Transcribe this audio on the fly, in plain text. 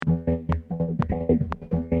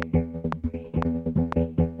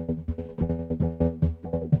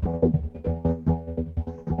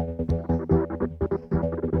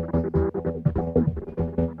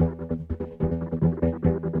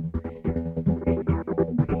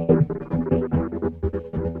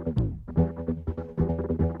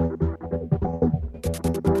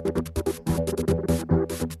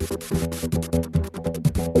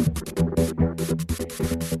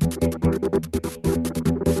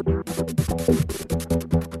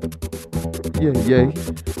Yeah.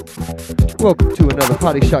 Welcome to another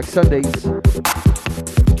Potty Shock Sundays.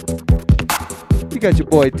 You got your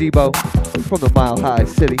boy Debo from the Mile High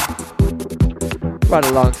City, right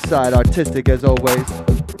alongside Artistic as always,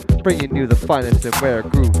 bringing you the finest in rare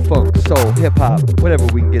groove, funk, soul, hip hop, whatever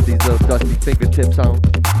we can get these little dusty fingertips on.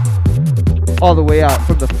 All the way out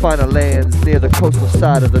from the finer lands near the coastal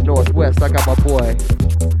side of the Northwest, I got my boy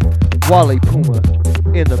Wally Puma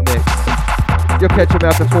in the mix. You'll catch him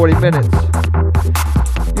after 40 minutes.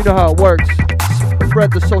 You know how it works.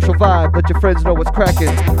 Spread the social vibe. Let your friends know what's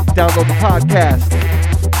cracking. Download the podcast.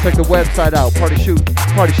 Check the website out.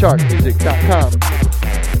 PartySharkMusic.com.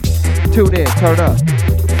 Tune in. Turn up.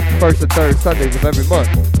 First and third Sundays of every month.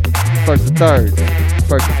 First and third.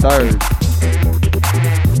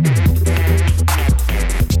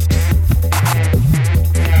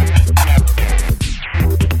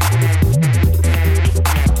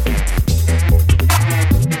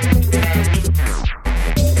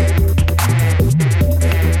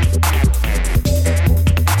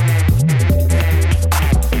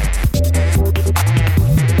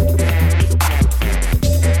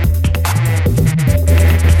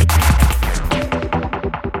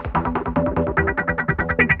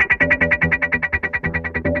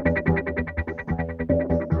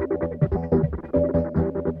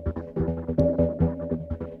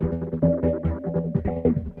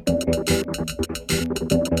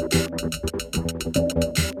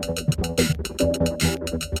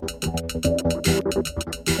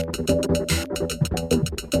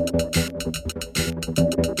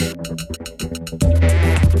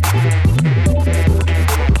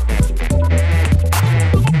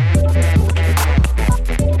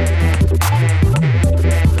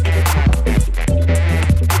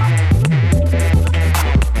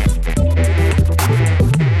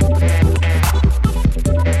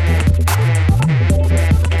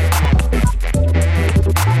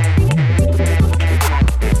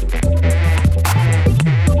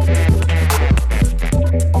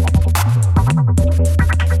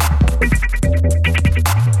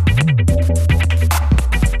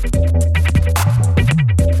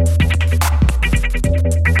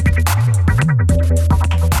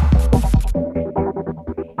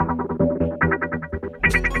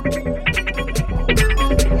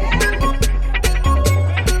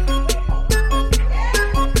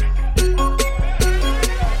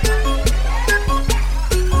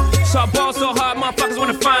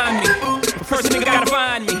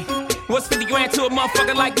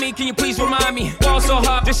 Can you please remind me? Ball so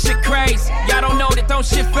hard, this shit crazy. Y'all don't know that don't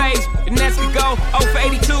shit phase. And that's we go 0 for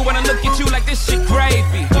 82 when I look at you like this shit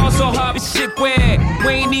gravy. Ball so hard, this shit weird.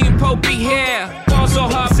 We ain't even Pope be here. Ball so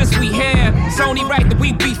hard since we here. It's only right that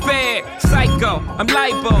we be fair. Psycho, I'm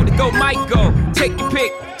liable to go Michael. Take your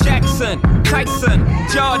pick. Jackson, Tyson,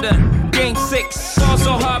 Jordan. Game 6. Ball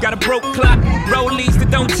so hard, got a broke clock. Rollies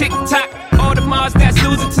that don't tick tock. All the Mars that's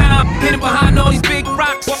losing time, hidden behind all these big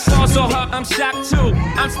rocks. Fall so hard, I'm shocked too.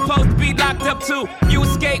 I'm supposed to be locked up too. You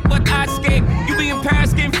escape, but I escape. You be in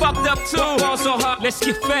Paris getting fucked up too. Fall so hard, let's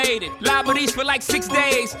get faded. Liberties for like 6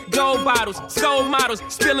 days. Gold bottles, soul models,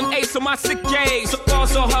 spilling ace on my sick days. So fall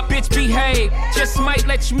so hard, bitch behave. Just might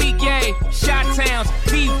let you meet gay. Shot towns,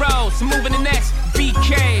 B-rolls, moving the next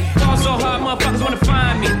BK. Fall so hard, motherfuckers wanna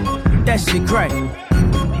find me. That shit crack.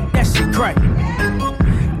 That shit crack.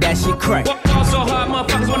 That shit crack. Fall so hard,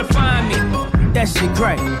 motherfuckers wanna find me. That shit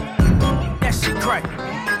crack. That shit crack.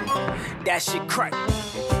 That shit crack.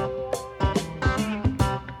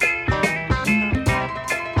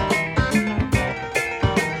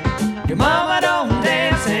 Your mama don't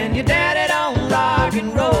dance and your daddy don't rock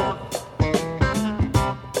and roll.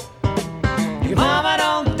 Your mama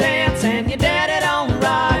don't dance and your daddy don't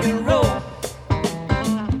rock and roll.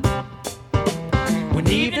 When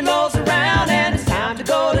evening rolls around and it's time to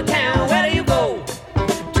go to town, where do you go?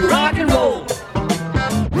 To rock and roll.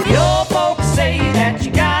 Your folks say that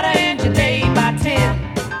you gotta end your day by 10.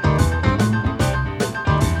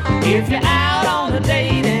 If you're out on a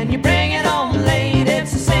date and you bring it home late,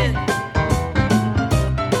 it's a sin.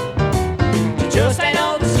 You just ain't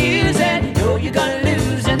no excuse and you know you're gonna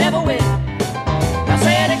lose and never win. Now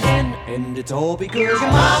say it again. And it's all because your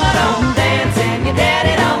mama don't dance and your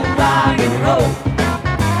daddy don't rock and roll.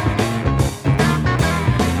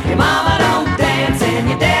 Your mama don't dance and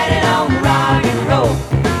your daddy don't rock and roll.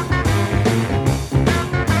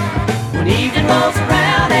 When evening rolls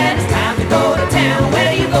around and it's time to go to town,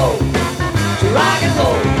 where do you go? To rock and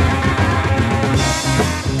roll.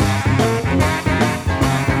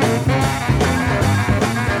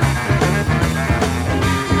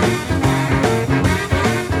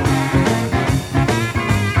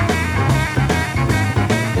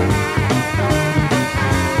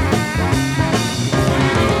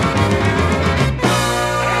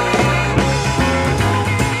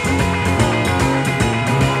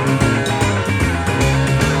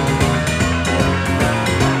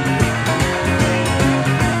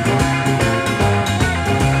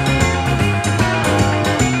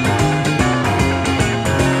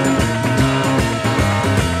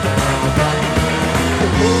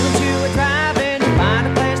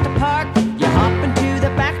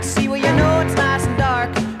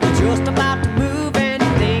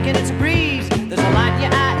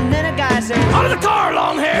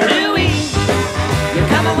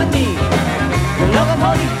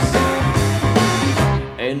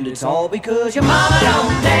 it's all because your mama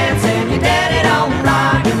don't dance and your daddy don't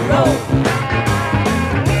rock and roll.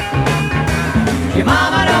 Your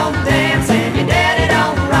mama don't dance and your daddy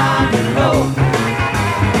don't rock and roll.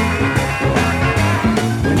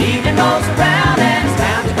 When evening rolls around and it's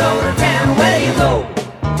time to go to town, where do you go?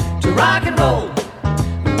 To rock and roll.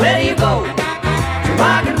 Where do you go? To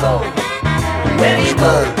rock and roll. Where do you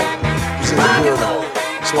go? To rock and roll.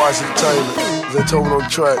 Swanson Taylor, they told me on the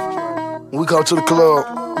track. When we come to the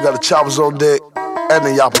club, we got the choppers on deck and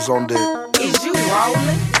the yappers on deck. Is you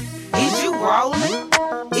rolling? Is you rolling?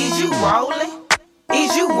 Is you rolling?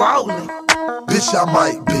 Is you rolling? Bitch, I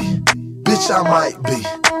might be. Bitch, I might be.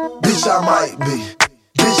 Bitch, I might be.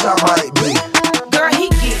 Bitch, I might be. Girl, he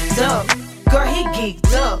geeked up. Girl, he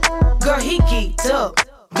geeked up. Girl, he geeked up.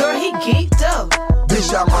 Girl, he geeked up.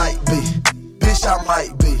 Bitch, I might be. Bitch, I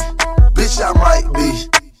might be. Bitch, I might be.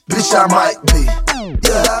 Bitch, I might be.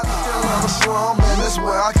 Yeah, I'm a slum, man, that's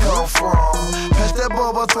where I come from. Pass that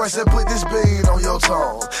bubble twice and put this bean on your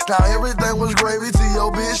tongue. Now everything was gravy till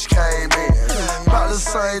your bitch came in. About the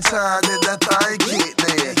same time that thing kicked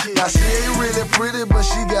in. Now she ain't really pretty, but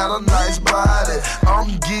she got a nice body.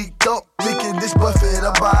 I'm geeked up, thinking this buffet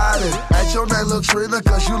a body. Ain't your name look Trina,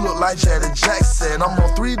 cause you look like Janet Jackson. I'm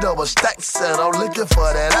on 3 double stacks and I'm looking for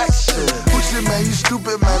that action. Gucci, man, you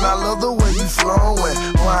stupid, man, I love the way you flowing.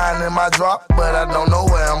 Wine in my drop, but I don't know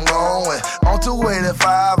where I'm going. On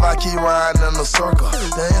 285, I keep riding in a circle.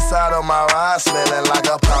 The inside of my ride smelling like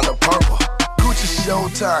a pound of purple. Gucci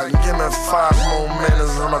showtime, give me 5 more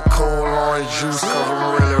minutes and a cold orange juice, cause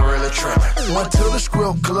I'm really tripping. Went to the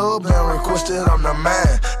script club and requested I'm the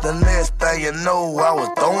man. The next thing you know, I was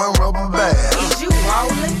throwing rubber bands. Is you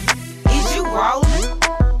rolling? Is you rolling?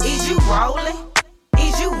 Is you rolling?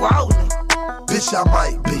 Is you rolling? Bitch, I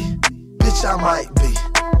might be. Bitch, I might be.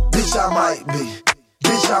 Bitch, I might be.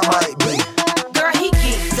 Bitch, I might be. Girl, he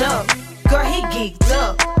geeked up. Girl, he geeked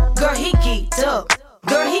up. Girl, he geeked up.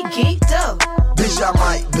 Girl, he geeked up. Bitch, I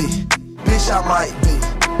might be. Bitch, I might be.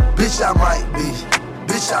 Bitch, I might be.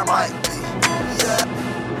 Bitch, I might be. Yeah.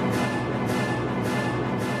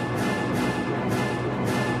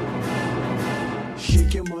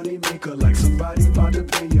 Shake your money maker like somebody about to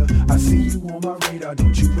pay ya. I see you on my radar,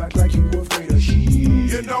 don't you act like you afraid of shit.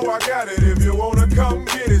 You know I got it, if you wanna come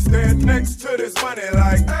get it, stand next to this money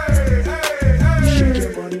like, hey, hey, hey. Shake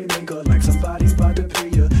your money maker like somebody about to pay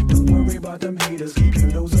ya. Don't worry about them haters, keep your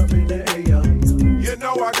nose up in the air. You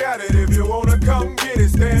know I got it, if you wanna come get it,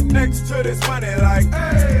 stand next to this money like,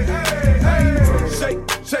 hey, hey, hey. Shake,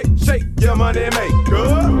 shake, shake your money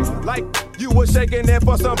maker, like you was shaking it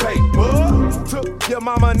for some paper. Took your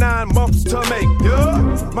mama 9 months to make,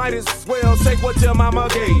 yeah. Might as well shake what your mama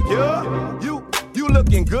gave, yeah. You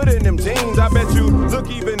looking good in them jeans. I bet you look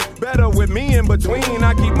even better with me in between.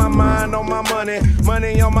 I keep my mind on my money,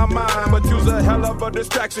 money on my mind. But you's a hell of a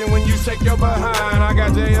distraction when you shake your behind. I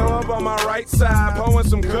got J.O. up on my right side, pouring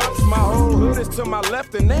some cups. My whole hood is to my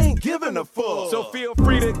left and they ain't giving a fuck. So feel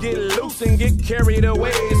free to get loose and get carried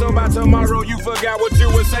away. So by tomorrow you forgot what you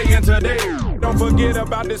were saying today. Don't forget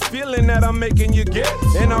about this feeling that I'm making you get,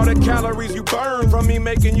 and all the calories you burn from me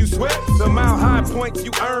making you sweat. The mile high points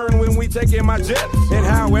you earn when we taking my jet, and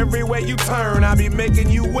how everywhere you turn I be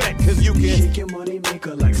making you wet, cause you can shake your money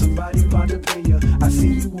maker like somebody about to pay ya. I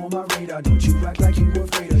see you on my radar, don't you act like you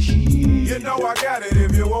afraid of shit. You know I got it,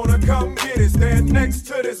 if you wanna come get it, stand next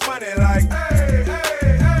to this money like, hey,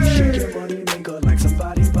 hey, hey. Shake your money maker like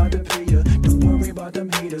somebody about to pay ya. Don't worry about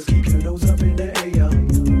them haters, keep your nose up in the air.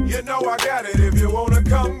 You know I got it, if you wanna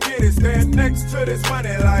come get it, stand next to this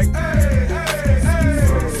money like, hey, hey, hey.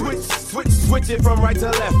 Switch it from right to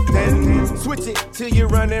left, and switch it till you're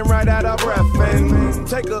running right out of breath, and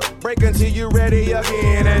take a break until you're ready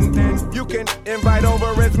again, and you can invite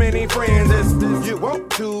over as many friends as you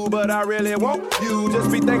want to, but I really want you.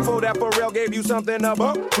 Just be thankful that Pharrell gave you something to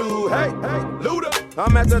bump to. Hey, Luda,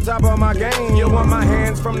 I'm at the top of my game. You want my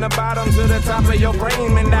hands from the bottom to the top of your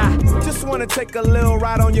frame, and I just wanna take a little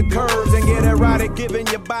ride on your curves and get it right at giving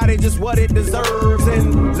your body just what it deserves.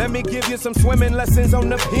 And let me give you some swimming lessons on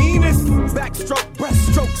the penis. Backstroke,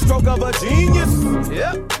 breaststroke, stroke of a genius.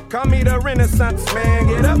 Yep, call me the Renaissance man.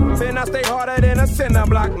 Get up and I stay harder than a cinder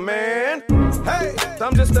block man. Hey,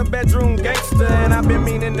 I'm just a bedroom gangster, and I've been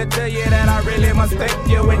meaning to tell you that I really must thank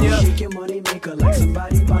you when you shake your money maker like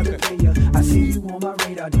somebody about to pay ya. I see you on my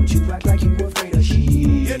radar, don't you act like you afraid of shit.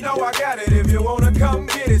 You know I got it, if you wanna come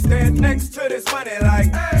get it, stand next to this money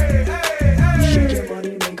like, hey, hey, hey. Shake your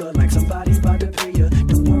money maker like somebody about to pay ya.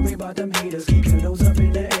 Don't worry about them haters, keep your nose up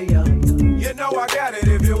in the air. You know I got it,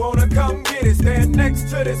 if you wanna come get it, stand next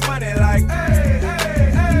to this money like, hey,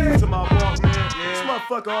 hey, hey. To my boss, man, this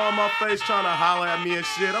motherfucker Motherfucker on my face trying to holler at me and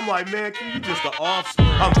shit. I'm like, man, you just the offspring.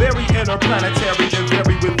 I'm very interplanetary and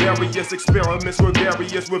very with various experiments with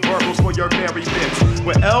various reverbals for your merry bits.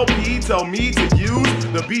 When LP tell me to use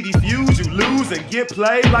the BD fuse, you lose and get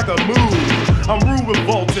played like a move. I'm rude,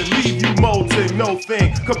 revolting, leave you molting. No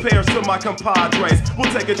thing compares to my compadres.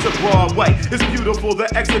 We'll take it to Broadway. It's beautiful,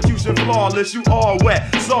 the execution flawless. You all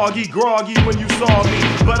wet, soggy, groggy when you saw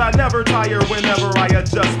me. But I never tire whenever I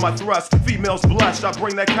adjust my thrust. Females blush, I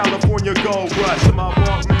bring that California gold rush. To my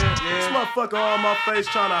walk, man, this motherfucker on my face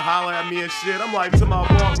trying to holler at me and shit. I'm like, to my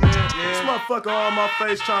walk, man, this motherfucker on my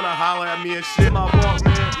face trying to holler at me and shit. To my walk,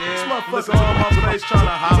 man, this motherfucker on my face trying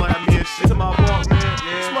to holler at me and shit. To my walk, man,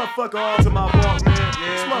 this motherfucker on to my walk, man,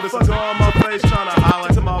 this motherfucker on my face trying to holler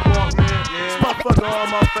to my walk, man, this motherfucker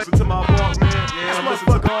on my face to my walk, man, this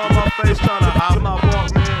motherfucker on my face trying to holler to my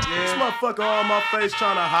walk, man, this motherfucker on my face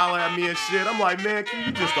trying to holler at me and shit. I'm like, man,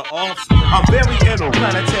 you just the offspring. I'm very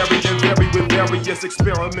interplanetary and very with various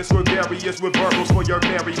experiments with various reverbals for your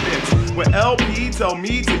merry bits. When LP tell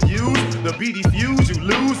me to use the BD fuse, you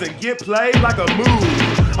lose and get played like a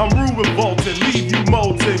move. I'm rude, revolting, leave you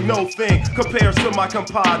molting. No thing compares to my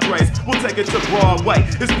compadres. We'll take it to Broadway.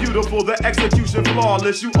 It's beautiful, the execution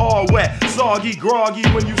flawless. You all wet, soggy, groggy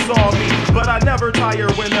when you saw me. But I never tire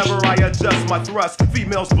whenever I adjust my thrust.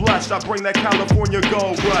 Females blush, I bring that California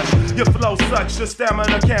gold rush. Your flow sucks, your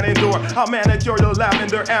stamina can't endure. I'll manicure your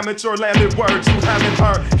lavender, amateur landed words you haven't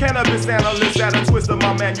heard. Cannabis analyst at a twist of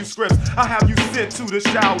my manuscripts. I have you sit to the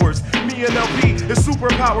showers. Me and LP is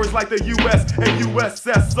superpowers like the US and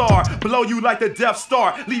USSR. Blow you like the Death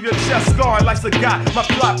Star, leave your chest scarred like Sagat. My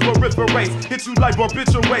plot proliferates, hit you like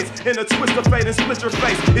barbiturates. In a twist of fate and split your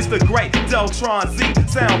face. It's the great Deltron Z,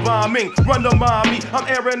 sound bombing. Run to mommy, I'm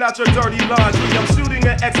airing out your dirty laundry. I'm shooting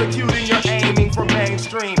and executing, you're aiming for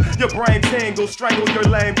mainstream. Your brain tingles, strangle your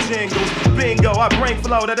lame jingles. Bingo, I bring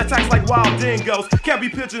flow that attacks like wild dingoes. Can't be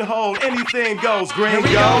pigeonholed, anything goes. Gringo. Here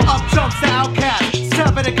we go, up jumps the outcast,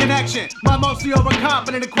 sever the connection. My mostly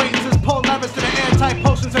overconfident acquaintances pull levers to the airtight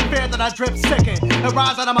potions and fear that I drip sicken. And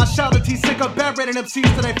rise out of my shell to sick of bedridden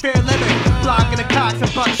MCs to they fear living. Blocking the cocks and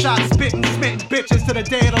buckshots, spitting, smitten bitches to the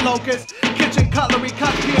day of the locust. Kitchen cutlery,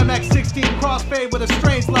 cut PMX 16 crossfade with a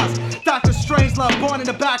strange lust. Dr. Strangelove, born in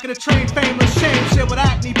the back of the train, fameless shame shit with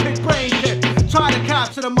acne, pick brain kit. Try to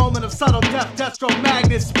capture the moment of subtle death, Deathstroke,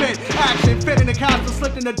 magnet, spit, action, fit in the capsule,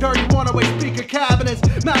 slipped in the dirty waterway speaker cabinets,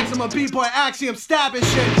 maximum b-boy axiom, stabbing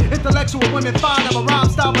shit, intellectual women find them a rhyme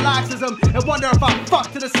style relaxism, and wonder if I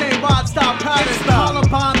fuck to the same rod style pattern.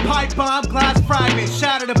 Columbine, pipe bomb, glass fragments,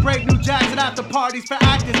 shatter to break new jacks at after parties for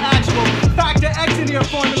actors actual. Factor X in your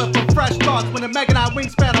formula for fresh thoughts, when the Meganite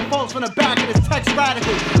wingspan unfolds from the back of this text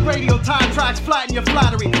radical. Radio time tracks flatten your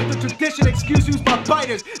flattery, the tradition excuse used by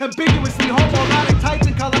biters, ambiguously homoerotic tights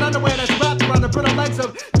and colored underwear that's wrapped around the brittle legs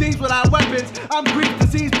of thieves without weapons. I'm Greek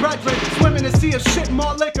disease brethren, swimming in a sea of shit,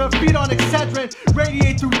 more liquor, feed on Excedrin,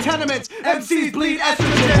 radiate through tenements, MCs bleed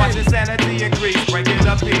estrogen. Watch insanity increase, break it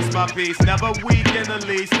up piece by piece, never weak in the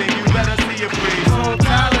least, then you better see a priest.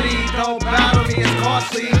 Totality, don't battle me, it's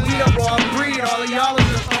costly. We a raw breed, all of y'all is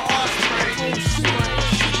just the offspring.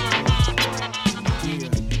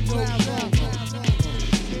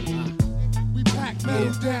 We pack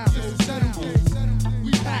metal down, just settle things.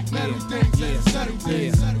 We pack metal things, just settle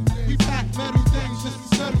things. We pack metal things,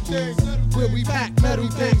 just settle things. Where we pack metal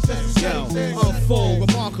things, just settle things. Unfold,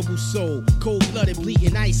 remarkable soul, cold-blooded,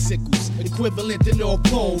 bleeding icicles, equivalent to North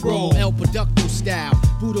Pole roll, El Producto style,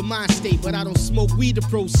 Buddha mind state, but I don't smoke weed to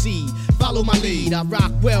proceed. Follow my lead, I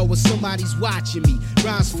rock well when somebody's watching me.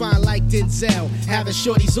 Rhymes fine like Denzel, having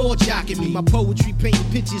shorties all jocking me. My poetry painting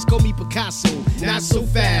pictures, call me Picasso, not so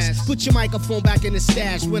fast. Put your microphone back in the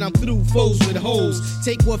stash when I'm through, foes with hoes.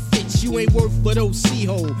 Take what fits, you ain't worth but OC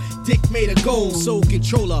hole. Dick made of gold, soul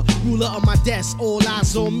controller, ruler of my desk, all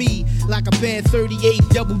eyes on me. Like a band 38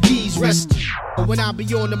 double D's rest. When I be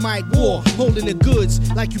on the mic war, holding the goods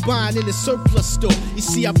like you buying in the surplus store. You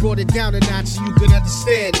see, I brought it down a notch so you can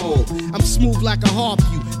understand all. I'm smooth like a harp,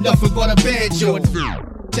 you nothing but a banjo.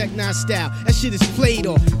 Tech 9 style, that shit is played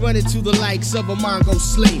on. Running to the likes of a Mongo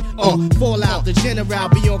slate. Fallout, the general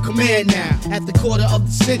be on command now. At the quarter of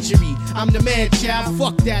the century, I'm the man, child.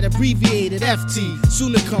 Fuck that, abbreviated FT.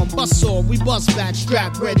 Soon to come, bust off, we bust back,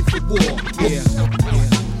 strapped, ready for war. Yeah.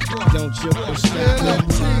 Don't you push that.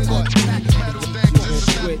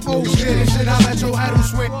 Oh shit, shit, I let your head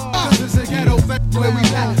swing. Cause it's a ghetto thing where we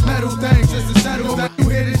pack metal things just to settle. You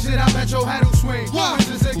hear this shit, I let your head swing. Cause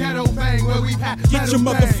it's a ghetto thing where we pack metal. Get your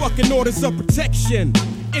motherfucking orders of protection.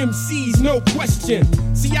 MCs, no question.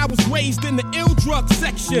 See, I was raised in the ill drug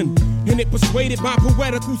section, and it persuaded my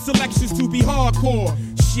poetical selections to be hardcore.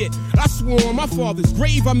 shit. I swore on my father's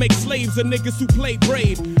grave I make slaves of niggas who play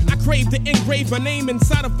brave. I crave to engrave my name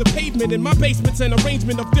inside of the pavement. In my basement's an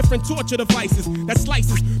arrangement of different torture devices that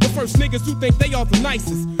slices the first niggas who think they are the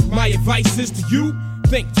nicest. My advice is to you,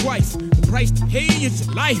 think twice. The price to pay is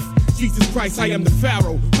your life. Jesus Christ, I am the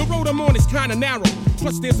Pharaoh. The road I'm on is kinda narrow.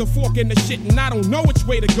 Plus there's a fork in the shit and I don't know which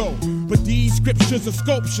way to go. But these scriptures are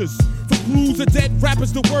sculptures. For crews of dead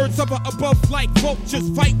rappers, the words of above like vultures,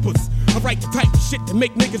 vipers. I write the type of shit that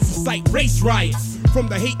make niggas incite race riots. From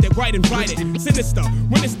the hate that write invited, sinister.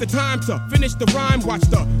 When it's the time to finish the rhyme, watch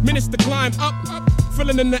the minister climb up.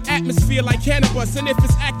 Filling in the atmosphere like cannabis. And if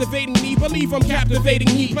it's activating me, believe I'm captivating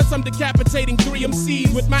heat. Plus I'm decapitating 3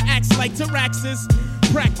 MCs with my axe like Taraxis.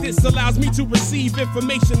 Practice allows me to receive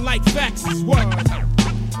information like faxes. What?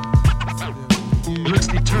 Looks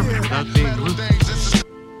determined without being ruthless.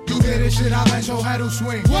 You hear this shit, I let your head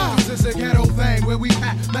swing. Cause it's a ghetto thing where we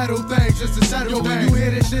pack metal things just to settle things. You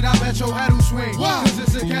hear this shit, I let your head swing. Cause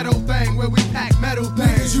it's a ghetto thing where we pack metal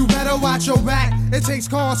things. You better watch your back. It takes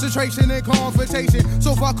concentration and confrontation.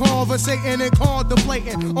 So fuck conversating and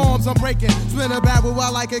contemplating. Arms I'm breaking. Spin a barrel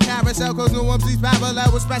while like a carousel. Cause no MC's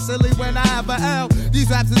parallel, especially when I have a L. These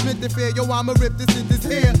raps is meant to fear. Yo, I'ma rip this in this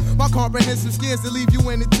here. My comprehensive skills to leave you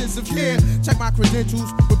in intensive care. Check my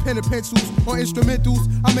credentials with pen and pencils or instrumentals.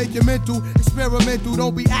 I make you mental, experimental.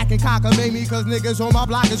 Don't be acting cockamamie, cause niggas on my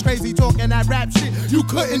block is crazy talking that rap shit. You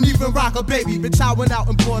couldn't even rock a baby, bitch. I went out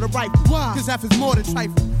and bought a rifle. Cause F is more than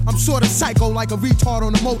trifle. I'm sorta psycho like a retard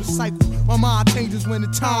on a motorcycle. My mind changes when the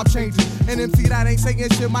time changes. An MC that ain't saying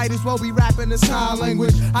shit might as well be rapping the sign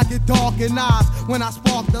language. I get dark in eyes when I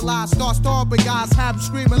spark the lies. Start stomping guys, have them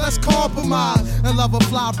screaming, let's compromise. And love a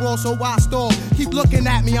fly brawl, so I stall. Keep looking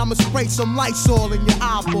at me, I'ma spray some Lysol in your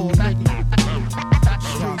eyeball.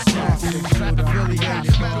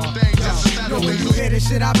 Yo, when you hear this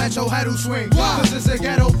shit, I bet your head will swing. Cause it's a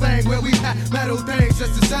ghetto thing where we pack metal things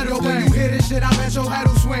just to settle things. When you hear this shit, I bet your head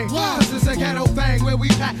will swing. Cause it's a ghetto thing where we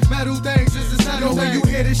pack metal things just to settle things. When you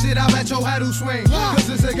hear this shit, I bet your head will swing. Cause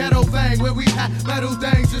it's a ghetto thing where we pack metal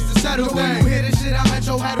things just to settle things. When you hear this shit, I bet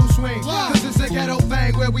your head will swing. Cause it's a ghetto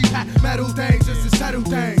thing where we pack metal things just to settle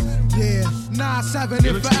things. Yeah, 9-7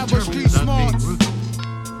 and forever street smarts.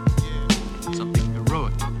 Something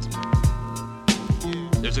heroic.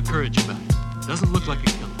 There's a courage about it. Doesn't look like a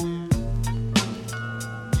killer.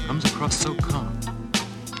 Comes across so calm.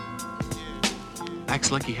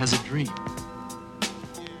 Acts like he has a dream.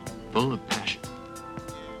 Full of passion.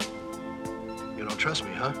 You don't trust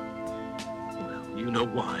me, huh? Well, you know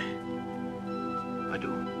why. I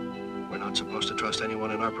do. We're not supposed to trust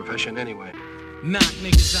anyone in our profession anyway. Knock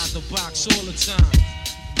niggas out the box all the time.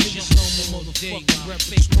 Niggas no more motherfucking rep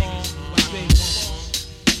they small.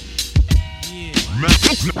 Yeah.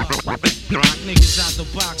 Knock niggas out the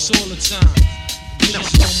box all the time.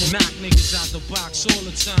 Knock niggas out the box all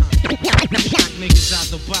the time. Knock niggas out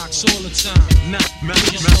the box all the time. Knock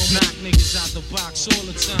niggas out the box all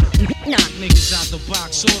the time. Knock niggas out the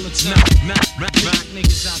box all the time. Knock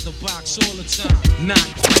niggas out the box all the time. Knock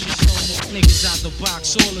niggas out the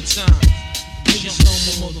box all the time. Niggas no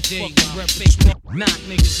more motherfucking rep they small. Knock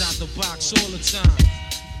niggas out the box all the time.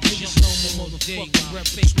 Niggas no more motherfucking rep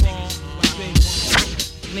they small.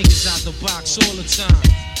 Niggas out the box all the time.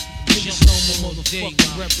 Niggas no more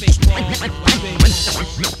motherfucking rep they small.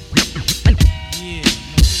 Yeah,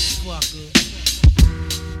 motherfucker.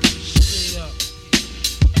 Straight up.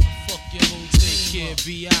 Fuck your whole take care,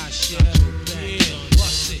 B.I. shit. Yeah,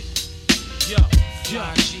 bust it. Yo, G.I.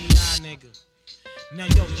 nigga. Now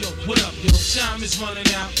yo, what up, yo? Time is running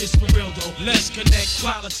out, it's for real though. Let's connect,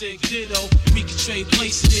 politics, ditto. We can trade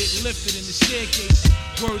places, get lifted in the staircase.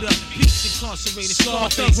 Word up, peace incarcerated,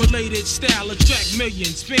 Scarface related style, attract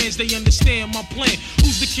millions. Fans, they understand my plan.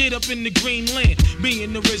 Who's the kid up in the green land? Me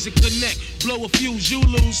and the RZA connect. Blow a fuse, you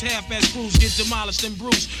lose. Half-ass crews get demolished and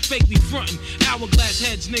bruised. Fake me frontin', hourglass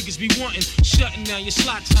heads niggas be wantin'. Shutting down your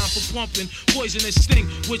slot time for pumping. Poisonous sting,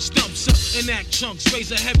 which dumps up and act chunks.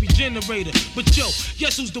 Raise a heavy generator. But yo,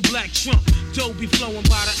 guess who's the black trump? Dough be flowing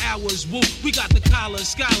by the hours. Woo, we got the collars,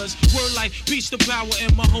 scholars. Word like peace to power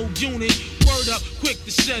in my whole unit. Word up, quick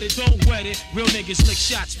to set it, don't wet it. Real niggas lick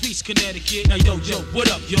shots, peace, Connecticut. Now yo,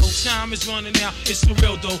 what up, yo? Time is running out, it's for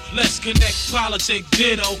real though. Let's connect, politics,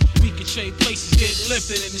 ditto. We can trade places, get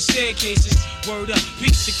lifted in the staircases. Word up,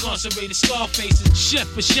 peace incarcerated scar faces. Chef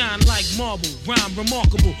for shine like marble, rhyme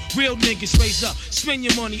remarkable. Real niggas raise up, spend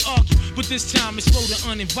your money, argue. But this time it's for the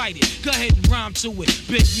uninvited. Go ahead and rhyme to it.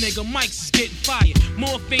 Big nigga, mics is getting fired.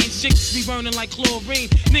 Morphine chicks be burning like chlorine.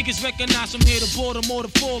 Niggas recognize from here to Baltimore to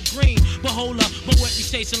Fort Green. But hold up, my wet be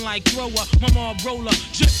tasting like thrower. My mom roller,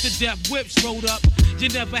 drip to death, whips rolled up. You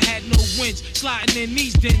never had no wins, sliding in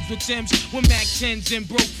these dens with Timbs, with Mac 10s and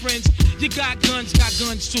broke friends. You got guns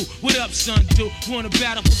too. What up, son, do? Wanna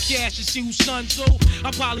battle for cash and see who's son too?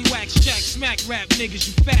 I probably wax, jack, smack rap niggas,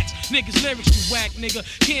 you facts. Niggas lyrics, you whack, nigga.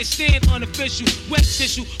 Can't stand unofficial, wet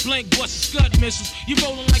tissue, blank busts, scud missiles. You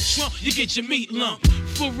rolling like Trump, you get your meat lump.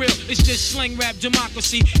 For real, it's just slang rap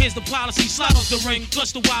democracy. Here's the policy, slide off the ring,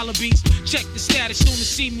 plus the wallabies. Check the status, soon to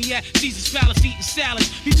see me at Caesar's Palace eating salads.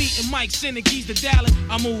 Be meeting Mike, sending keys to Dallas.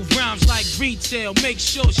 I move rhymes like retail, make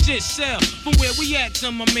sure shit sell. From where we at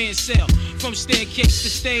to my man sell. From staircase to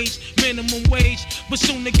stage, minimum wage. But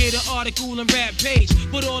soon to get an article and rap page.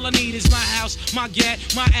 But all I need is my house, my gat,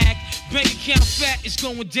 my act. Bank account fat, it's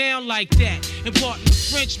going down like that. And pardon the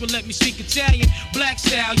French, but let me speak Italian. Black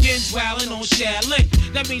stallions wildin' on Shaolin.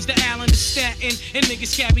 That means the Allen is Staten. And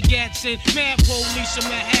niggas carry gats in. Mad police from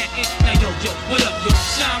Manhattan. Now yo, what up, yo?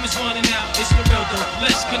 Time is running out, it's for real though.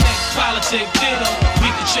 Let's connect, politic, ditto. We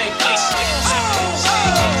can shake ice,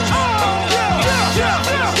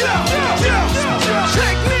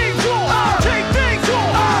 Take things on, take things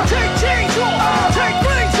on, take chains on, take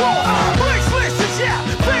rings on, break slashes, yeah,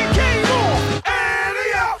 thing came on,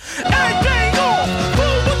 anything on,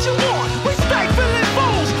 fool what you want, we stifling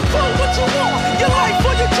fools, fool what you want, your life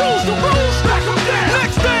or your jewels, the rules, knock them down,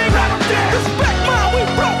 next thing, knock them down, respect mine, we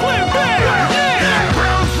Brooklyn, man, yeah,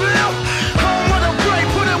 Brownsville, home of the brave,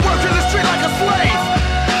 put in work in the street like a slave,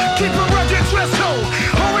 keep a rugged dress hole,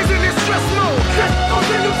 always in this stress mode, that's all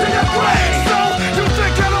you to your grave, so, you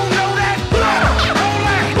think I don't know that?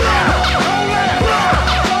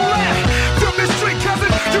 From the street,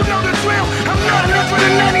 cousin, you know the drill. I'm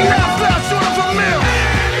 999 flies short of a mill.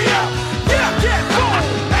 Yeah, that fool.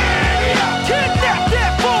 Kidnap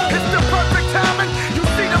that fool. It's the perfect timing. You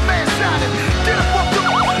see the man shining. Get up off the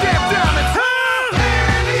damn diamonds.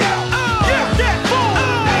 Yeah, that fool.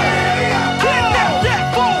 Kidnap that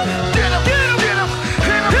fool. Get him, hit him, hit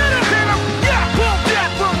him, hit him. Yeah, boom, yeah,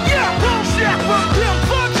 boom, yeah, boom, yeah, boom. Them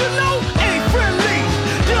bugs you know ain't friendly.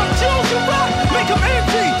 Them Jews you rock, make them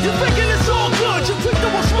empty. You thinking it's all good, you picked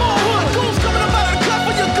up a small hood. Goons coming up out of the cut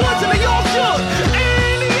for your goods and they all should.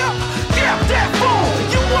 Yeah, that fool.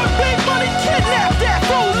 You want big money, kidnap that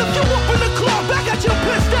fool. If you up in the club, back at your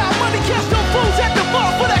pissed out money, catch them fools at the bar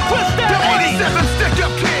for that crystal. The 87 stick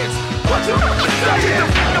up kids. What you say?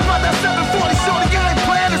 About that 740 shorty, I ain't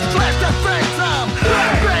playing this flash, that bang time.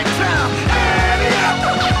 Bang time.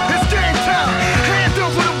 It's game time. Hand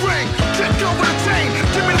over the ring, kick over the chain.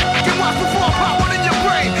 Give me the fucking watch before I pop one in your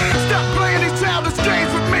brain. Stop playing these childish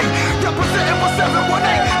games with me. Representing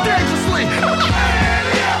 1718 dangerously.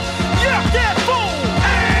 Yeah, that fool.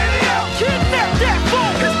 Kidnap that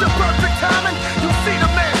fool. It's the perfect timing. You see the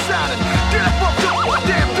man shining. Get up off the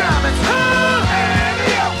damn diamonds.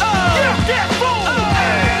 Yeah, that fool.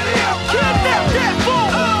 Kidnap that fool.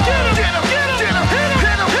 Get him, get him, get him, hit him,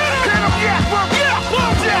 hit him, hit him. Yeah, boom, yeah,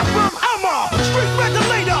 boom, yeah, boom. I'm a street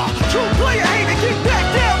regulator. True player hater. Get back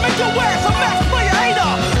down. Make your ass a mass player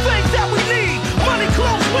hater. Things that we need. Money,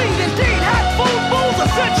 clothes, weed, indeed. Hot food, booze,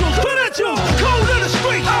 essentials. Credentials. Cold in the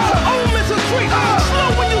street. Omens and creep. Slow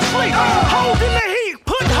when you sleep. Hold in the heat.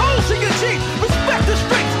 Put holes in your Jeep. Respect the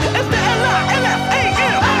streets. It's the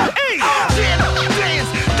L-I-L-F-A-M-E. Dance,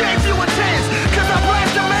 gave you a chance. Cause I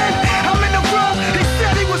blast a man. I'm in the room. He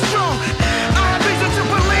said he was strong. I had reason to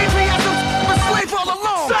believe he had some slave all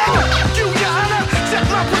along. So, you, your honor, check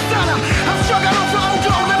my persona. I'm struggling off for old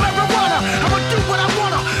gold and marijuana. I'ma do what I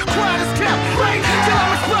wanna. Quiet as kept. Right till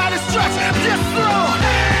I'm inspired and stretched. Yes, Lord.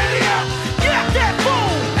 Yeah, that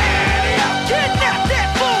fool. Kidnap that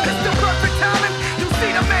fool. It's the perfect timing. You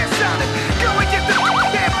see the man shining. Go and get the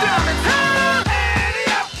damn diamonds.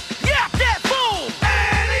 Yeah, that fool.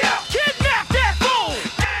 Kidnap that fool.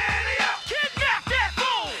 Kidnap that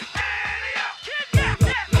fool. Kidnap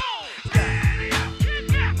that fool.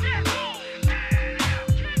 Kidnap that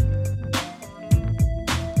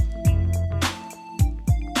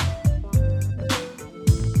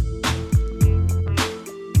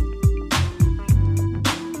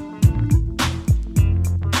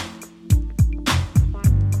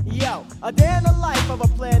Yo, A day in the life of a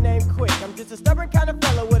player named Quick. I'm just a stubborn kind of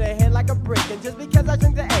fella with a head like a brick. And just because I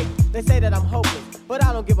drink the A, they say that I'm hopeless. But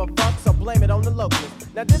I don't give a fuck, so blame it on the locals.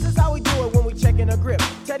 Now this is how we do it when we checkin' a grip.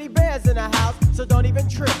 Teddy bears in the house, so don't even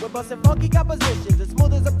trip. We're bustin' funky compositions, as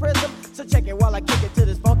smooth as a prism. So check it while I kick it to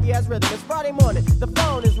this funky ass rhythm. It's Friday morning, the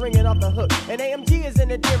phone is ringing off the hook. And AMG is in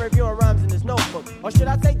the den reviewing rhymes in his notebook. Or should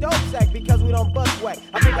I say dope sack because we don't bust whack.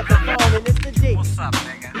 I pick up the phone and it's the G. What's up,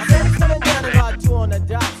 nigga? He said it's coming down about 2 on the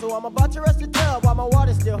dot. So I'm about to rush the tub while my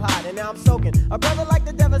water's still hot. And now I'm soaking. A brother like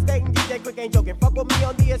the devastating DJ Quick ain't joking. Fuck with me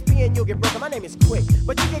on DSP and you'll get broken. My name is Quick,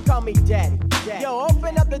 but you can call me Daddy. Yo,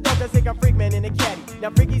 open up the door cause they got freak man in the caddy.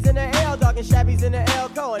 Now freaky's in the L, dog, and shabby's in the L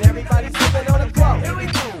co. And everybody's sipping on a quote. Here we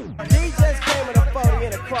go. D just came with a 40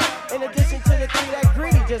 and a quote. In addition to the 3 that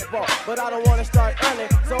Greedy just bought. But I don't wanna start earning,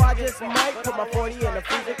 so I just might put my 40 in the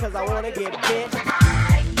freezer cause I wanna get bent.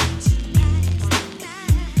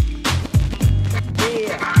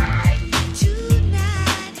 Yeah.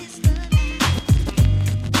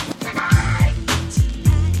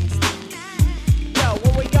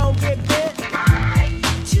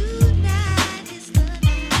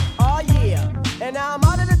 And now I'm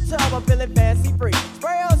out of the tub, I'm feeling fancy free.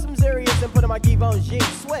 Spray on some Zerius and put on my Givenchy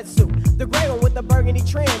sweatsuit. The gray one with the burgundy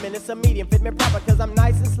trim. And it's a medium, fit me proper cause I'm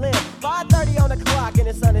nice and slim. 5:30 on the clock and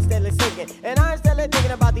the sun is steadily sinking. And I'm steadily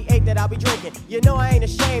thinking about the 8 that I'll be drinking. You know I ain't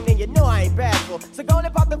ashamed and you know I ain't bashful. So go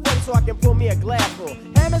and pop the 40 so I can pull me a glass full.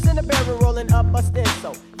 Hammers in the barrel rolling up a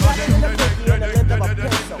stencil. Clapping in the pinky and the length of a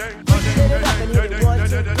pencil. Pushing it up and hit it 1, 2,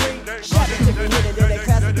 3. Shot the chicken hit it, then they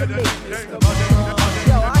pass it to me.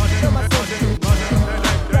 Yo, I can feel myself.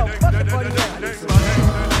 Yo, fuck the 40 now.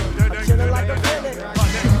 I'm chillin' like a villain.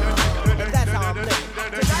 And that's how I'm living.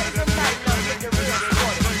 Tonight is the night, now I'm looking real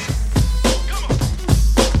important.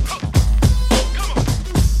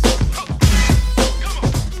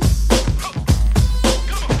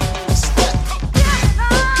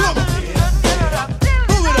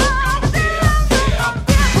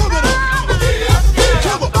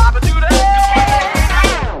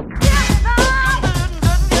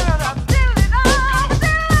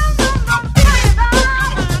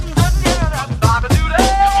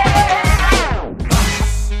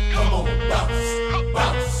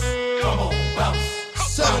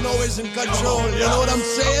 In control, you know what I'm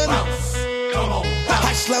saying?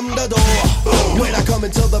 I slam the door when I come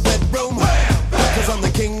into the bedroom, cause I'm the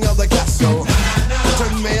king of the castle.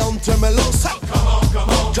 Turn me on, turn me loose.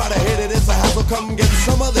 Try to hit it, it's a hassle. Come get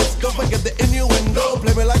some of this. Don't forget the innuendo.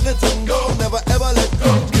 Play me like Nintendo, never ever let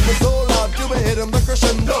go. Keep it so loud, you be hitting the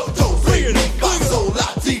crescendo. Bring it back, so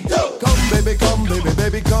latito. Come baby, come baby,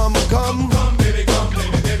 baby, come, come. Come baby, come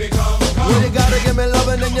baby, baby, come, come. Well, you gotta give me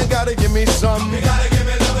lovin' and you gotta give me some. You gotta give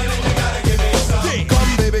me lovin' and you gotta give me some.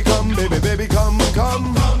 Come baby, come baby, baby, come,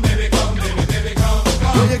 come. Come baby, come baby, baby, come,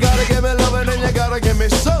 come. Well, you gotta give me lovin' and you gotta give me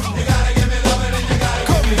some. You gotta give me lovin' and you gotta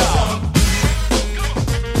give me some.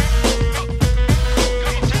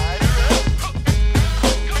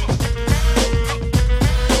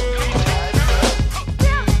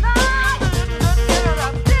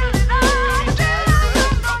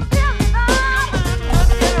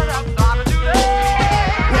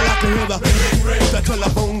 The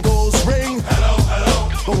telephone goes ring. Hello, hello.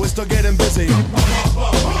 But we're still getting busy.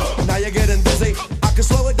 Now you're getting dizzy. I can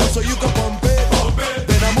slow it down so you can pump it.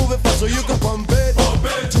 Then I move it fast so you can pump it.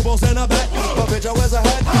 2 balls in a bat, but bitch I wears a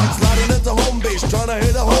hat. Sliding into home base, trying to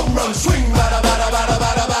hit a home run. Swing, bada, bada, bada,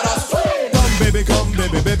 bada, bada, swing. Come baby, come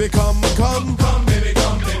baby, baby, come, come. Come baby,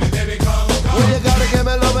 come baby, baby, come, come. Well, you gotta give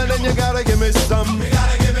me lovin' and you gotta give me some. You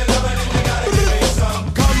gotta give me lovin' and you gotta give me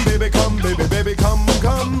some. Come baby, come baby, baby, come,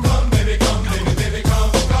 come. Come baby, come baby, baby,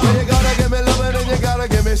 come, come. Well, you gotta give me lovin' and you gotta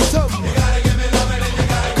give me some. You gotta give me lovin' and you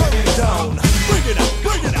gotta give me some. Down, bring it up,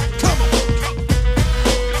 come on.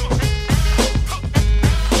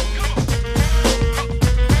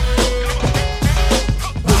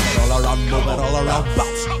 Move it all around,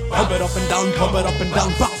 bounce. Pump it up and down, pump it up and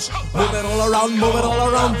down, bounce. Move it all around, move it all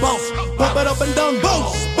around, bounce. Pump it up and down,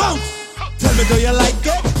 bounce, bounce. Tell me, do you like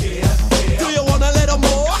it? Yeah. Do you want a little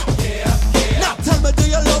more? Yeah. Now tell me, do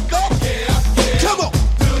you love it? Yeah. Come on.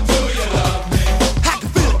 Do you love me? I can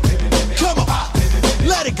feel it. Come on.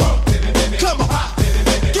 Let it go. Come on.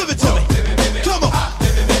 Give it to me. Come on.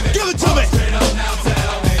 Give it to me. Straight up now,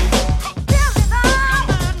 tell me.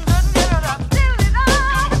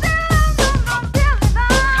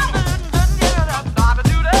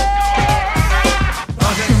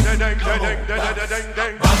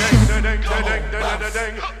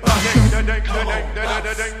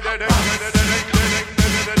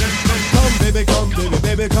 Come baby, come baby,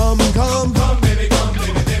 baby, come, come. Come baby, come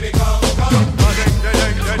baby, baby, come, come.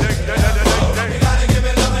 You gotta give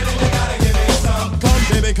me love and you gotta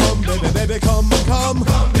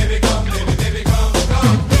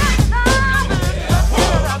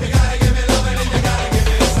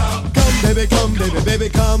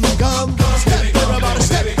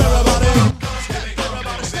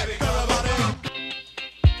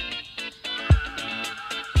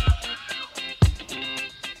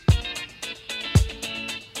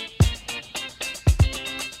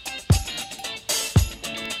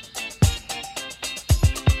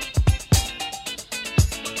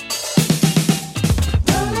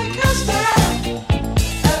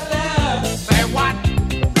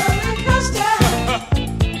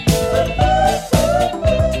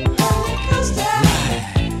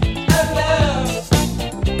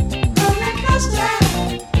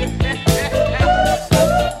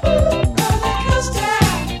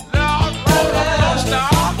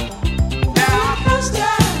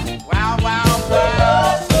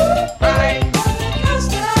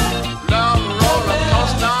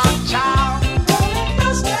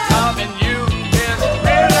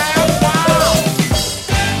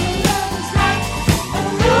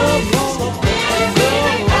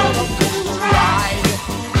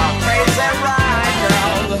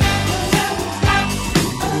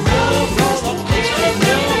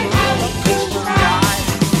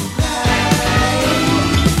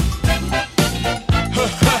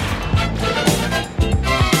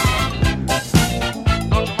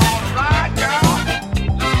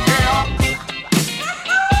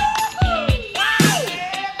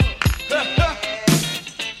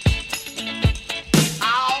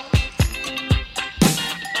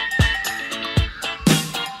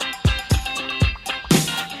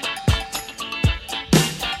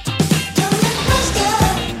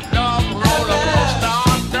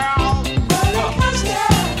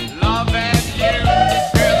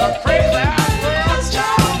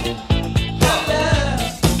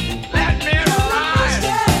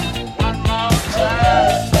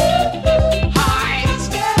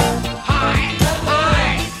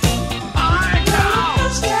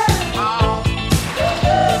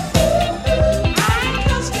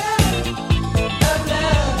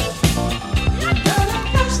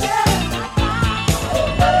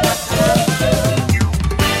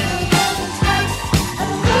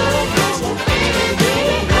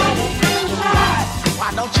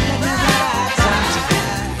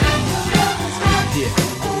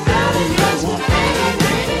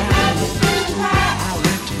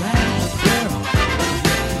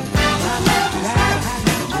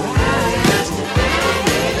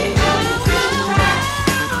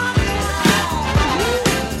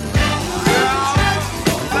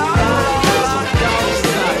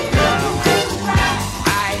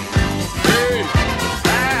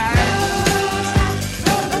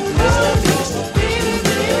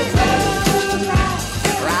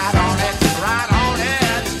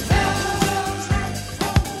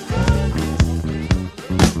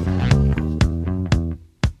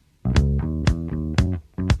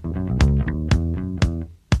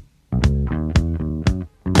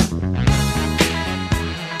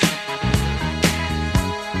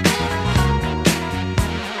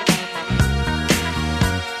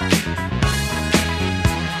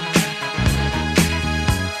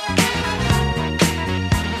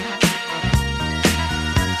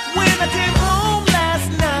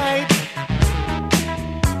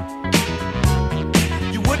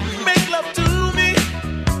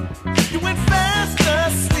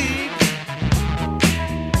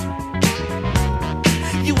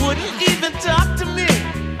even talk to me.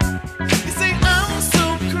 You say I'm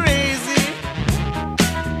so crazy.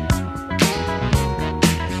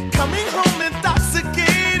 Coming home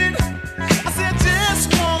intoxicated. I say I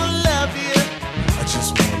just wanna love you. I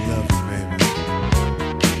just wanna love you, baby.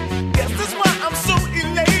 Guess that's why I'm so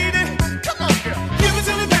elated. Come on, girl, give it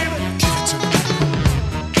to me, baby. Give it to me.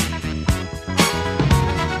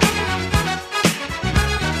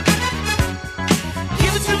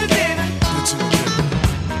 Give it to me, baby. Give it to me, baby.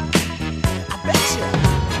 I bet you.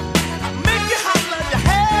 I make you hot like you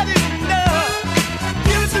had enough.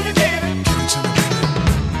 Give it to me, baby. Give it to me, baby.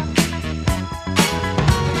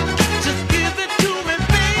 Just give it to me,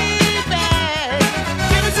 baby.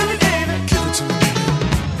 Give it to me, baby. Give it to me, baby.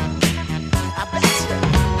 I bet you.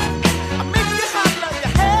 I make you hot like you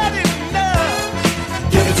had enough.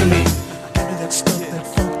 Give it to me. Give me that stuff, that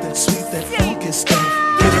funk, that sweet, that funky stuff.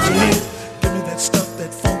 Give it to me. Give me that stuff,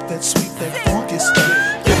 that funk, that sweet, that funky stuff.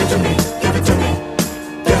 Give it to me. Give it to me.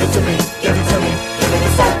 Give it to me. Give it to me. Give me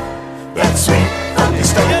the funk, that sweet, funky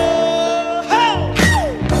stuff.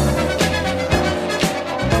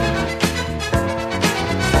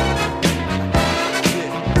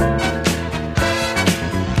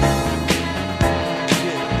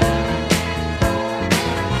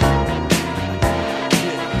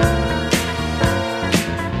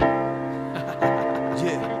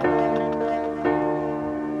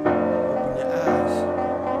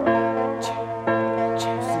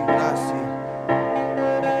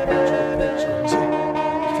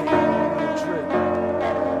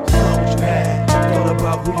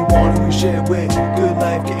 Who you want, who you share with. Good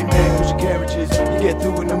life, getting mad, pushing carriages. You get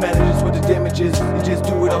through it no matter just what the damages. You just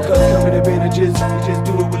do it all cause coming advantages. You just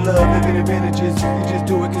do it with love, living advantages. You just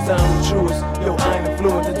do it cause I'm the truest. Yo, I ain't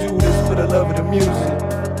affluent to do this for the love of the music.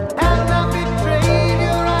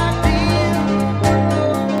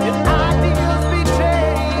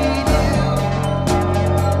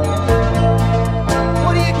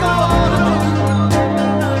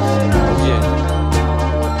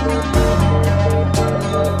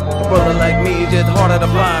 Brother like me, just harder to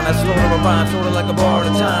find. I slow to rhyme, sorta like a bar at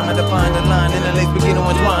a time. I define the line, in the lace begin to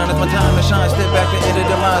entwine. It's my time to shine, step back and enter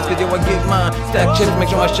the lines. Cause yo, I get mine. Stack chips, make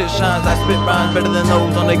sure my shit shines. I spit rhymes better than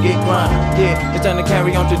those on the gig grind. Yeah, it's time to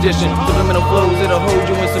carry on tradition. Subliminal flows, it'll hold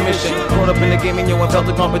you in submission. Caught up in the game and yo, I felt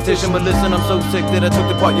the competition. But listen, I'm so sick that I took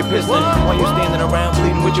apart your piston. While you standing around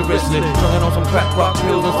bleeding with your wristlet. Strung on some crack rock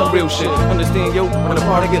pills and some real shit. Understand yo, when the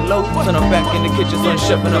party get low, son, I'm back in the kitchen, son,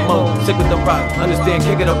 chefing up more. Sick with the rock, understand,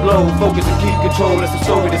 kick it up low. Focus and keep control, that's the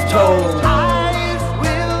story that's told. Eyes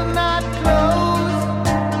will not close.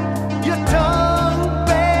 Your tongue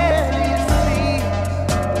barely speaks.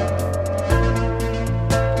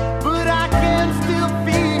 But I can still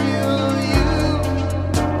feel you.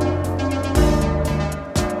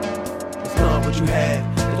 It's not what you have,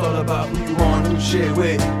 it's all about who you are and who you share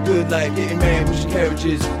with. Good life, getting mad, pushing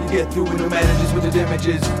carriages. You get through it no matter just what the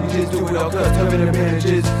damages. You just do it all cause having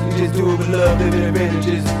advantages. You just do it with love, living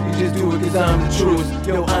advantages. You just do it cause I'm the truest.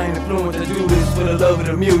 Yo, I ain't affluent to do this for the love of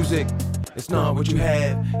the music. It's not what you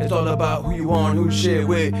have, it's all about who you are and who you share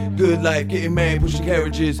with. Good life, getting mad, pushing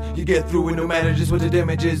carriages. You get through it no matter just what the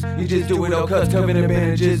damages. You just do it all cause having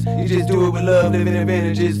advantages. You just do it with love, living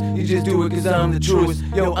advantages. You just do it cause I'm the truest.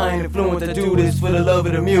 Yo, I ain't affluent to do this for the love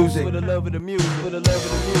of the music. For the love of the music, for the love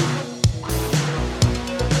of the music.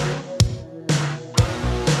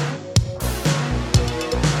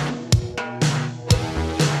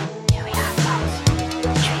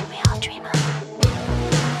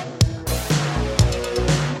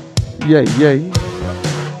 Yeah.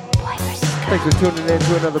 Thanks for tuning in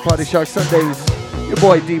to another Party Shark Sundays. Your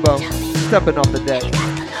boy Debo, stepping off the deck.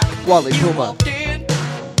 Wally Puma,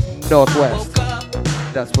 Northwest.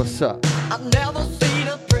 That's what's up.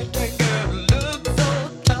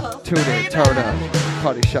 Tune in, turn up.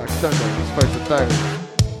 Party Shark Sundays, first and third.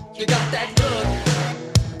 You got that look.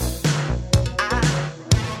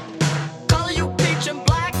 Color you peach and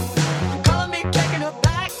black. Color me taking her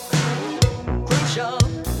back. Crucial.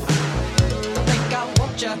 Think I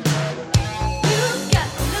want ya. You got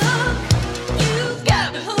the look. You got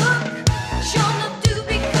the hook. Sure enough to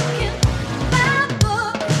be cooking my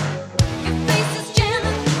book. Your face is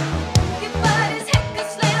jamming. Your body's heck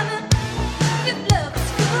slamming. Your love is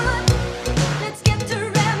good. Let's get to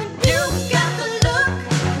ramming. You got the look.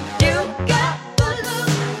 You got the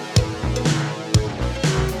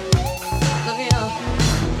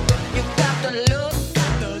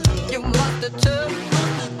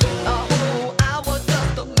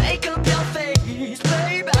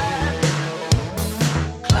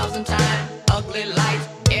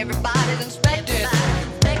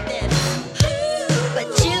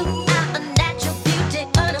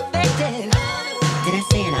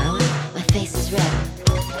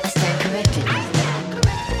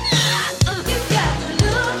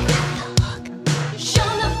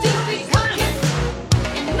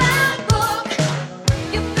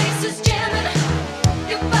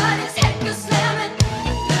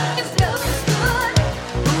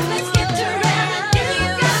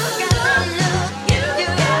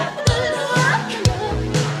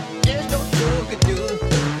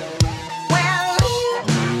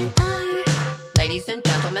Ladies and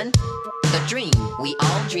gentlemen, the dream we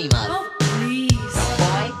all dream of. Oh, please.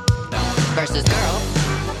 Boy versus girl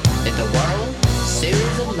in the world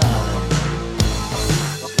series of love.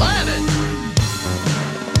 Love it!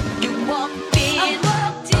 You walked in, I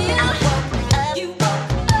woke up. You woke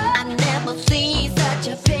up. I never seen such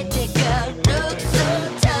a pretty girl look so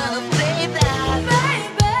tough, baby.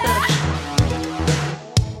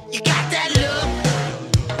 You got that look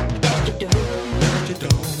that you do.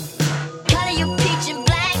 Color you peach and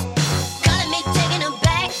black, color me taking them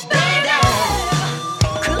back, baby.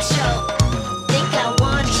 Crucial, think I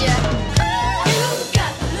want you. You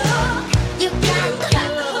got the look.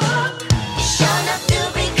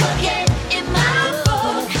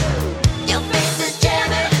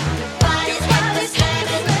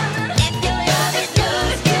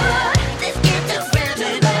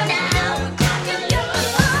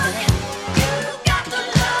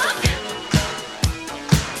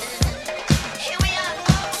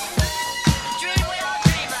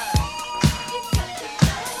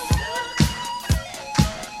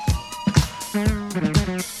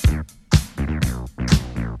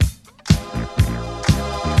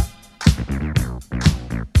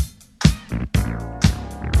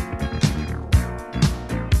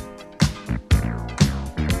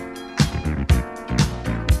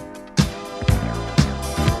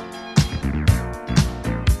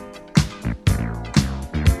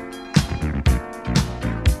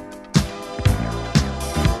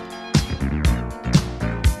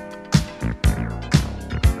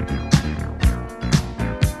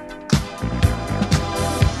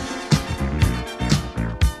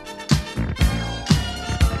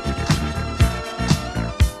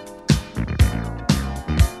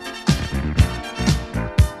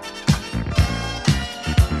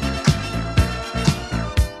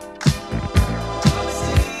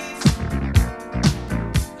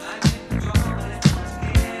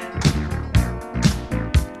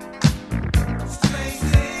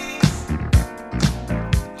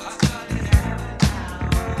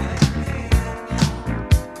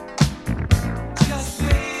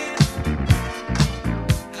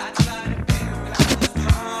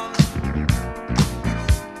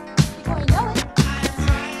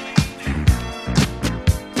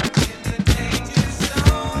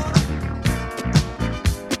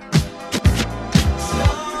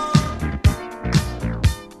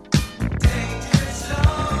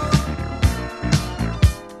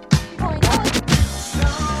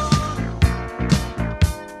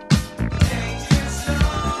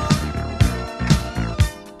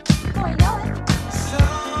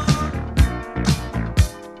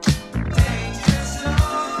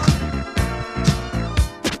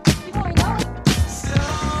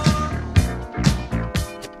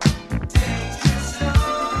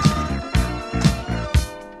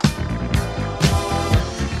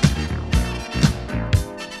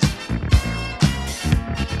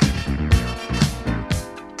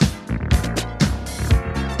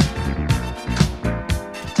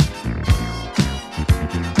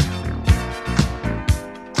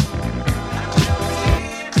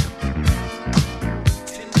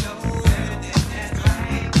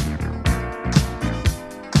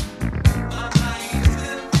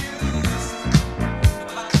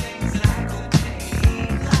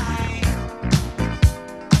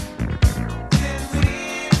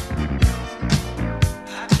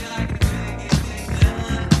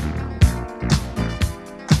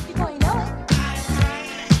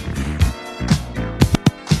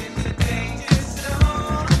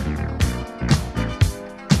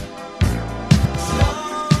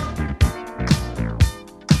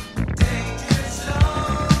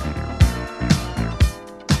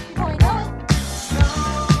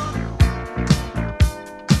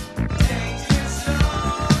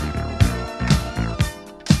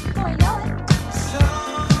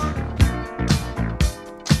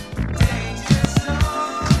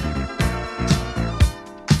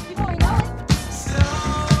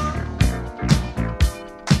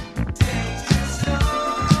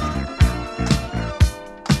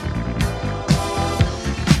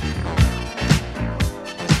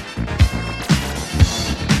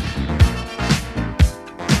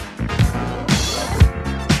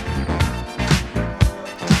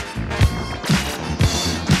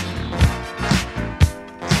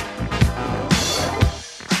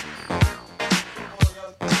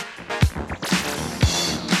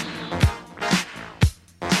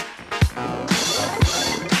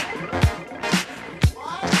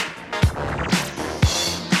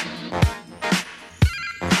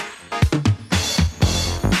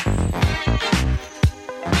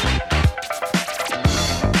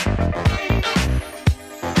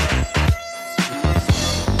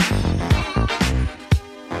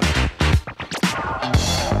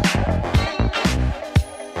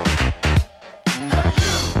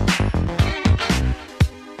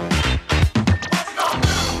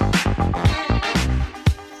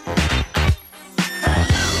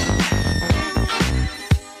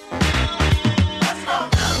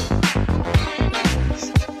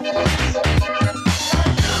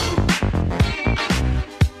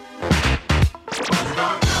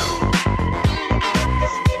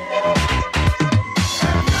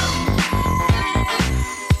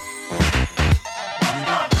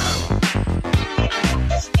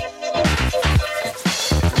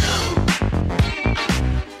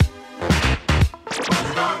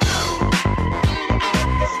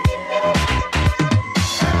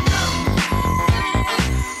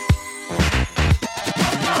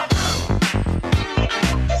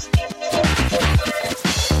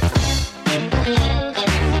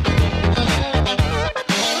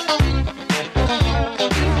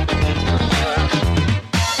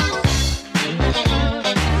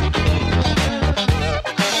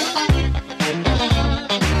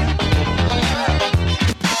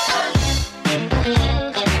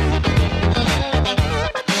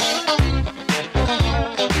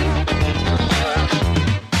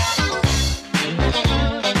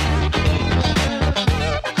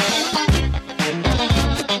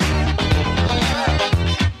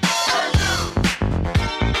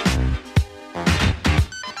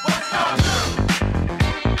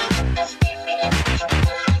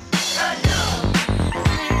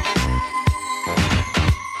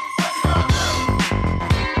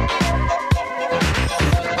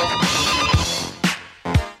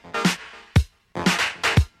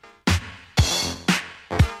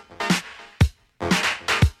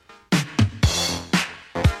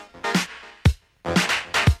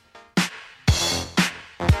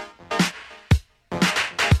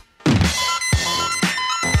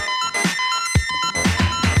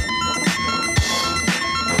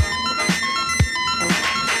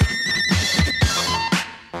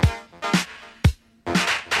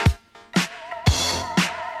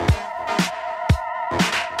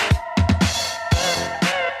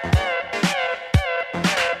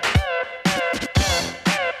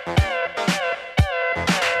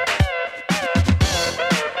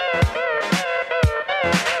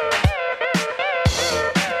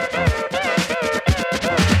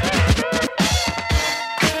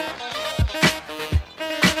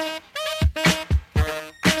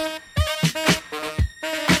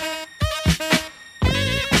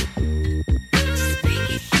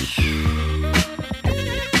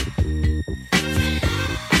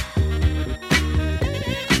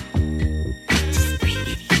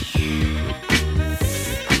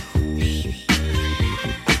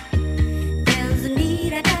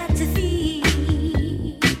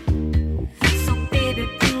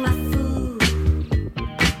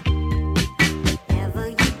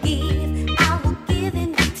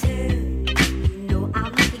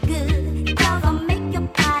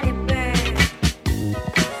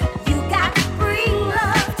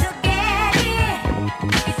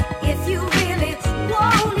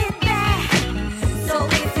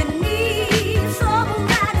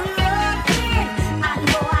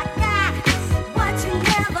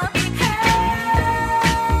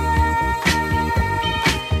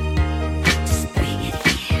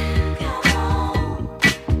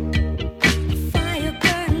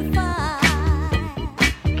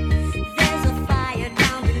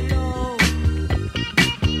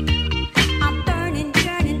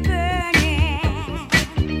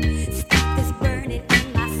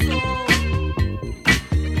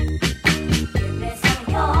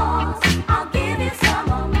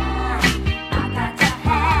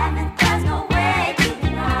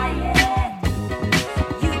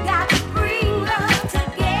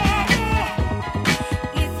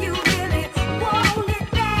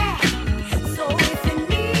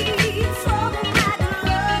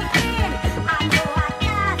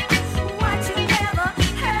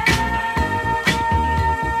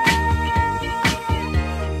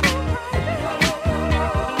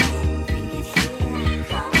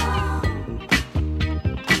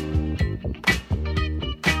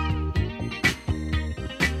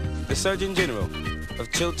 the Surgeon General of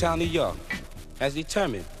Chilltown, New York, has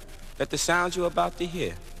determined that the sounds you're about to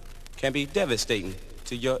hear can be devastating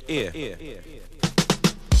to your ear.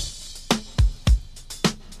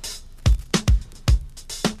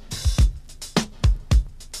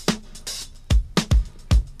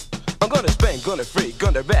 I'm gonna spank, gonna freak,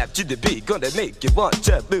 gonna rap to the beat, gonna make you want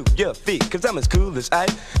to move your feet. Cause I'm as cool as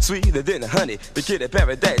ice, sweeter than honey. The kid of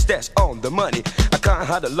paradise, that's on the money. I can't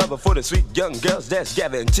hide a lover for the sweet young girls, that's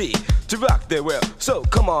guaranteed to rock their world. So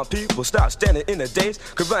come on people, stop standing in the days.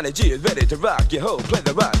 Cause Ronnie G is ready to rock your whole play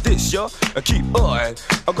the rock. This y'all, keep on.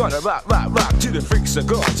 I'm gonna rock to the freaks are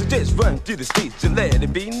gone. So just run through the streets and let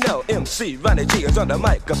it be known. MC Ronnie G is on the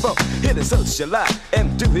microphone, here to socialize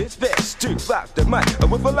and do his best to rock the mic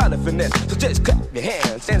with a lot of finesse. So just clap your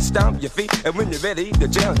hands and stomp your feet, and when you're ready to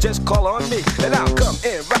jam, just call on me, and I'll come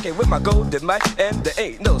in rocking with my golden mic, and there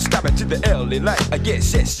ain't no stopping to the early light.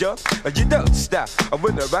 Yes, yo, you don't stop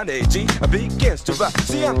when the Ronnie G begins to rock.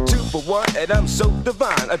 See, I'm 2 for 1, and I'm so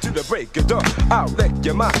divine. To the break of dawn, I'll wreck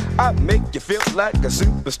your mind. I'll make you feel like a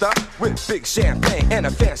superstar with big champagne and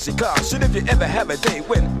a fancy car. Shit, if you ever have a day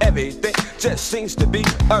when everything just seems to be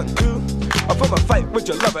uncool, from a fight with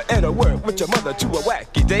your lover and a word with your mother to a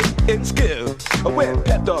wacky day in school, when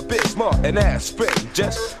Pepto-Bismol and aspirin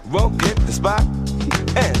just won't get the spot,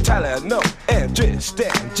 and Tylenol and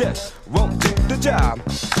Tristan just won't do the job,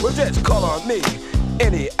 well just call on me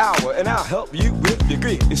any hour and I'll help you with your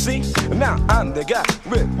grief. You see, now I'm the guy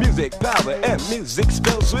with music power and music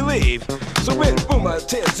spells relief. So when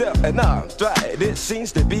rheumatism up and arthritis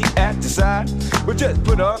seems to be at the side, well just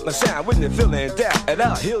put on my sound when you're feeling down, and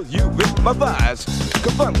I'll heal you with my vibes.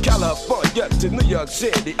 Come from California to New York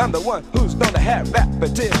City, I'm the one who's known to have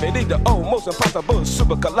rapidity, the almost impossible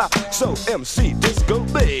super colossal MC Disco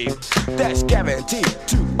Babe. That's guaranteed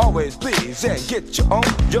to always please and get you on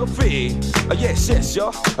your feet. Yes,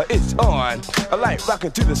 y'all, it's on. I like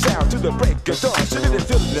rocking to the sound, to the break of dawn. So really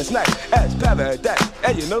feeling this night as paradise,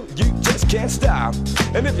 and you know you just can't stop.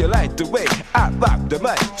 And if you like the way I rock the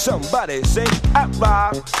mic, somebody say I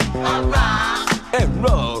rock and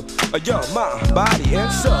roll your mind, body,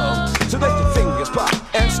 and soul. So let your fingers pop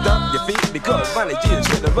and stomp your feet, because Ronnie G is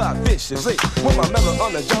here to rock viciously. With my mellow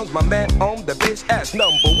on the Jones, my man on the bass as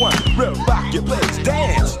 #1. Real rock your place,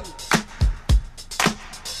 dance.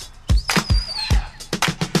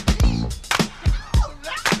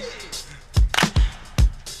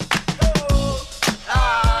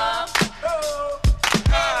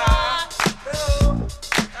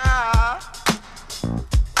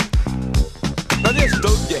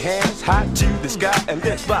 High to the sky and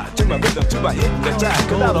let's rock to my rhythm, to my hypnotize.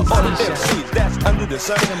 Cause out of all the MCs that's under the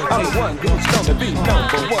sun, I'm the one who's gonna be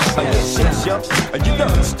 #1. Yes, yo, you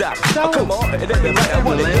don't stop. Come on, and everybody, I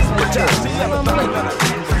wanna hypnotize.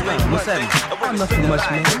 What's that? Nothing much,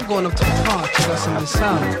 man. I'm going up to the car, check out some of the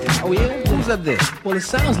sound. Oh yeah? Who's up there? Well, it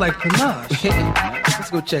sounds like Panache. Let's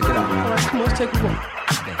go check it out. All right, come on, let's take a walk.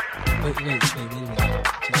 Wait.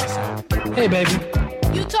 Check this out. Hey, baby.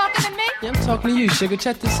 You talking to me? Yeah, I'm talking to you, sugar.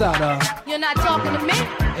 Check this out, You're not talking to me?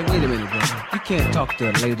 Hey, wait a minute, brother. You can't talk to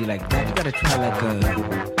a lady like that. You gotta try like a...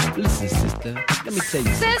 Listen, sister. Let me tell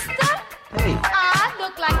you something. Sister? Hey. I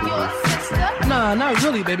look like your sister. Nah, not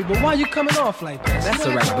really, baby. But why you coming off like that? That's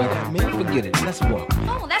all right, brother. Man, forget it. Let's walk.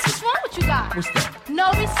 Oh, that's what's wrong with you guys. What's that?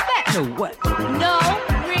 No respect. No what? No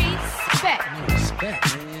respect. No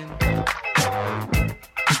respect, man.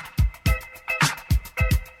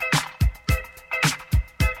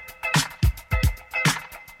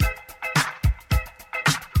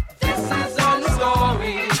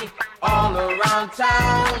 All around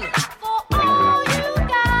town, for all you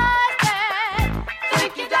guys that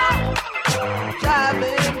think you're down,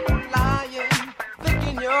 Driving, lying,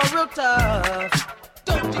 thinking you're real tough.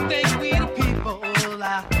 Don't you think we the people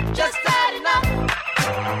are just had enough.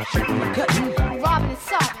 shooting and cutting Robbing and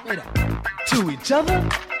solving. wait up, to each other?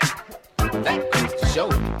 That goes to show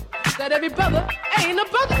that every brother ain't a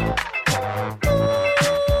brother.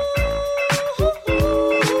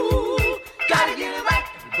 Gotta get it right.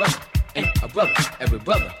 Ain't a brother, every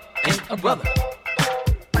brother ain't a brother.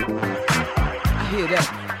 I hear that,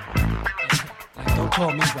 man. Like, don't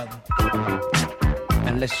call me brother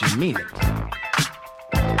unless you mean it.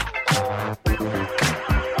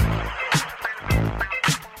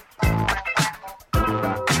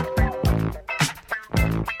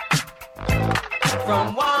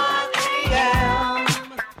 From 1 a.m.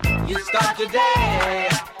 you start your day.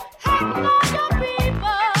 Hating on your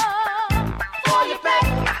people for your pay.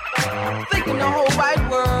 Thinking the whole wide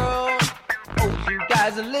world owes you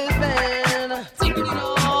guys a living. Taking it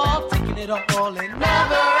all, and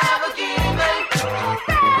never ever giving.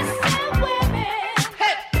 Harassing women.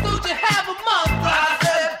 Hey, don't you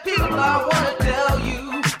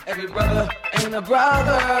and a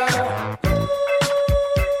brother.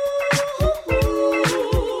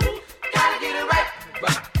 Gotta get it right.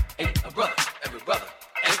 Brother ain't a brother. Every brother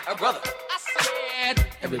ain't a brother. I said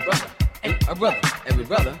every brother ain't a brother. Every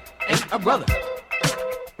brother ain't a brother.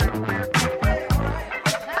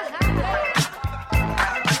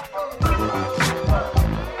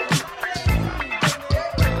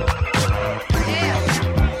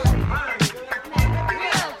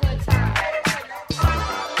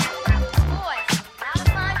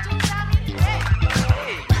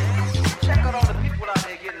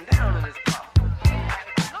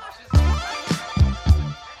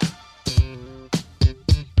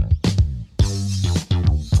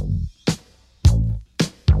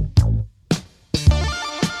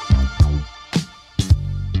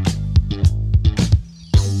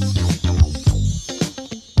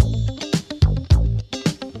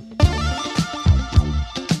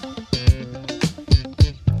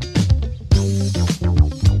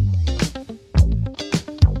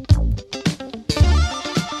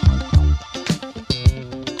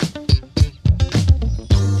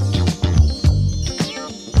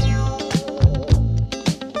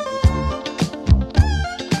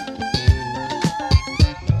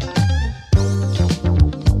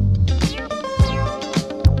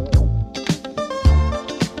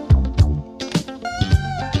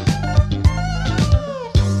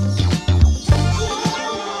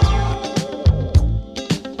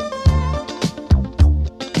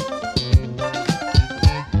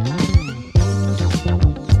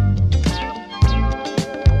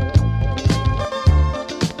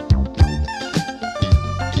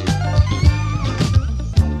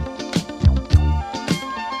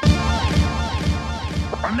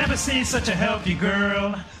 Such a healthy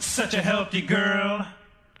girl, such a healthy girl.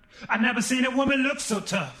 I never seen a woman look so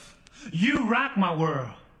tough. You rock my world.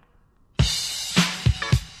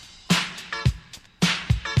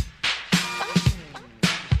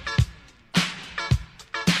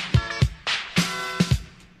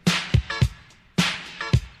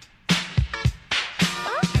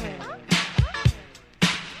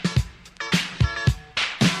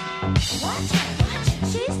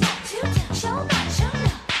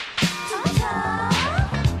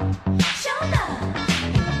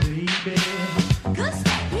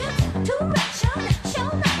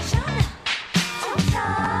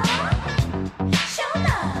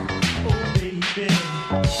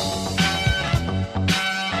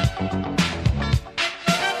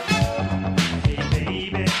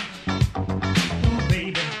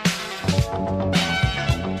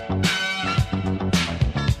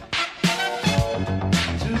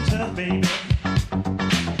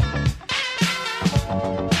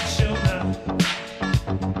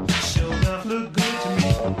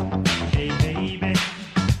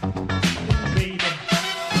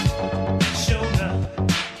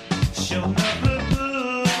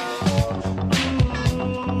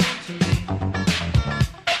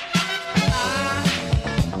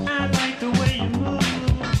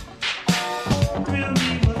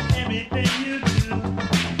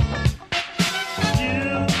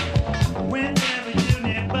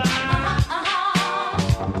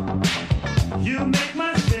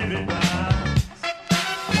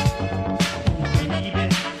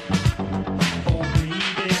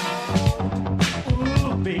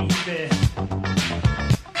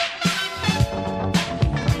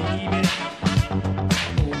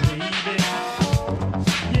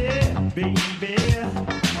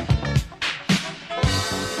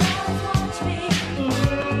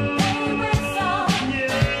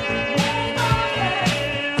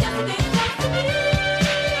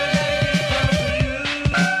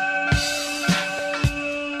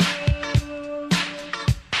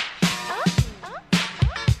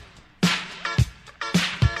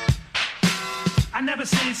 I never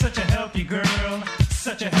seen such a healthy girl,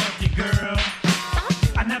 such a healthy girl.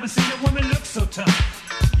 I never seen a woman look so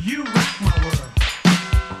tough. You rock my world.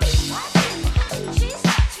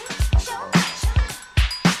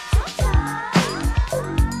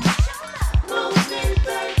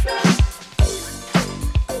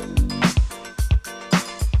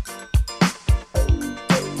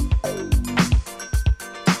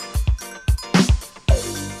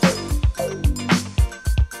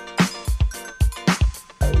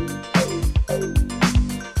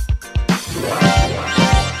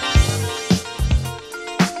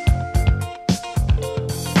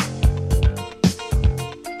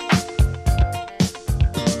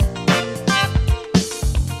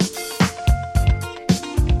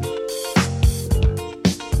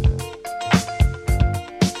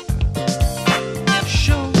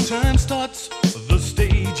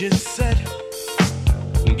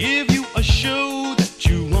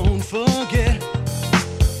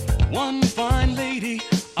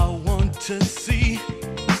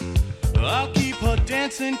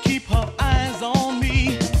 dancing, keep her eyes on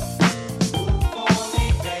me.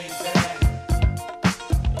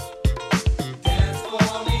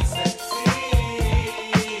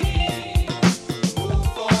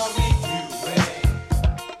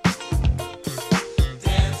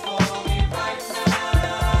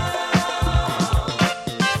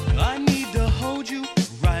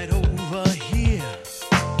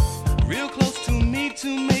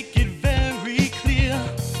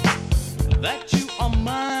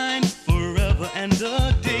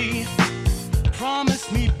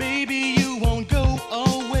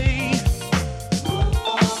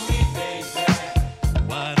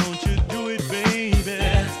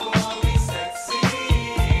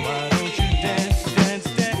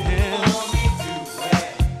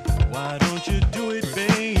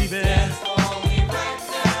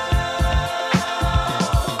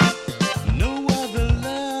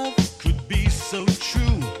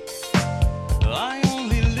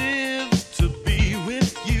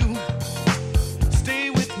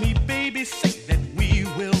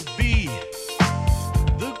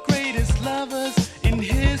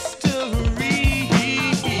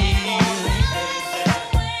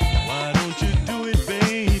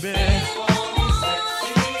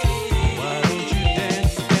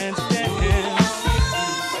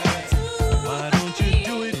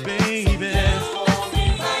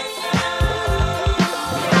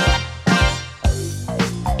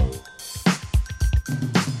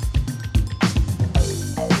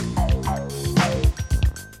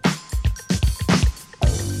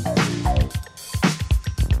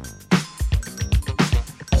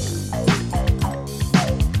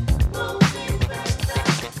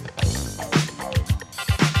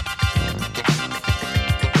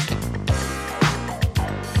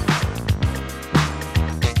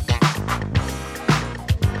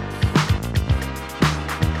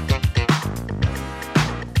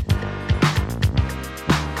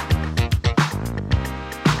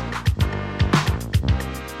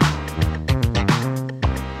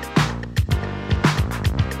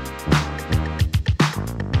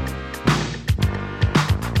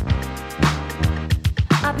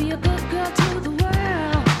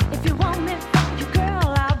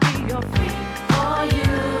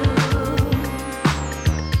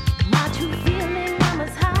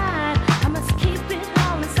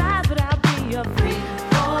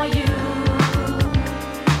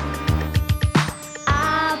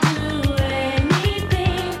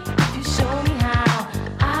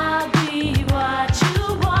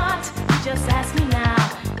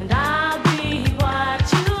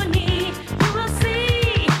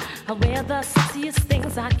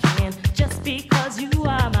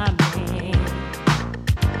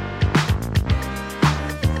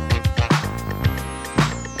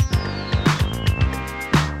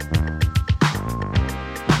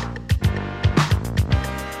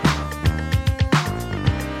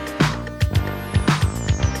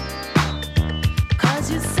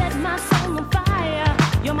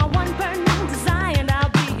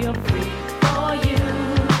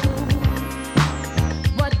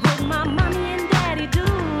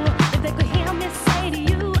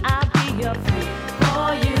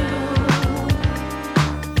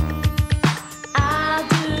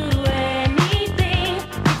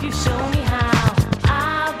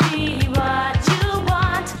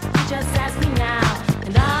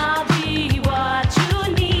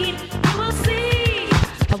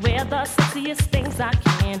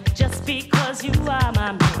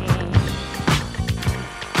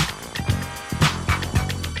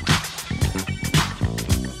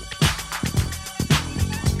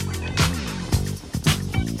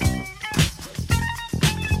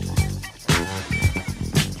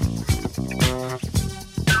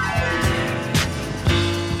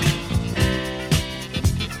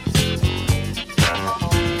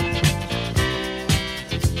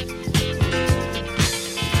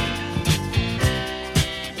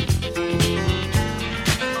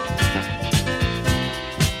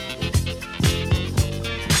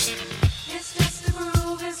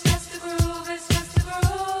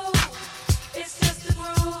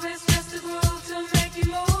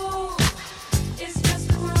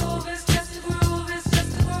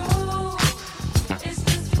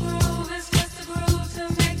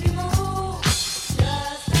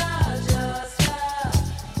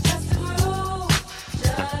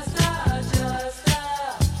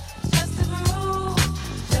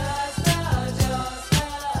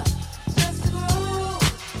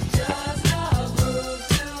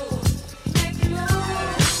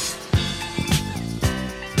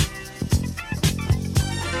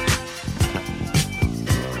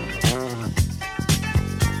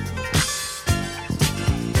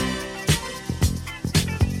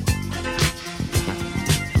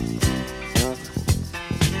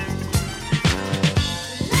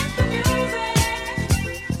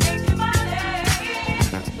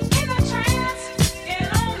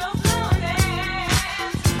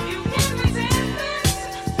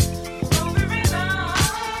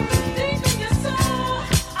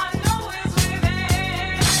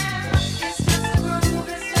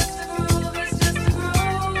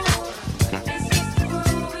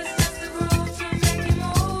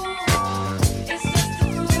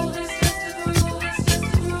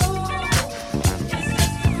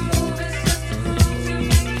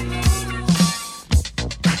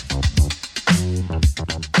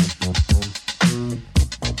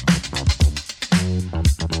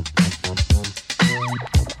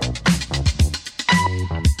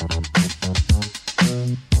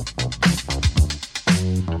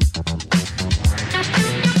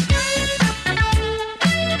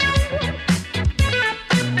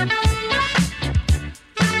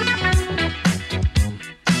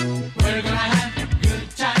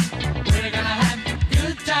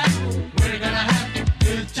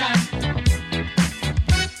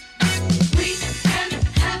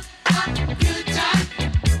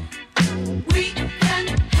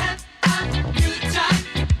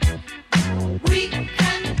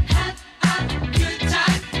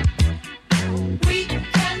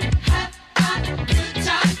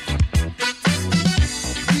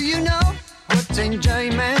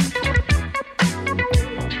 enjoyment.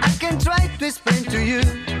 I can try to explain to you.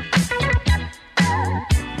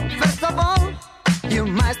 First of all, you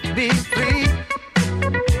must be free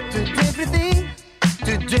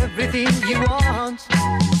to do everything you want.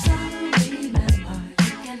 So remember,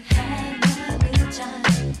 you can have a good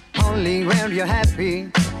time. Only when you're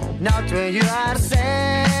happy, not when you are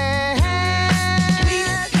sad. We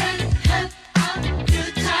can have a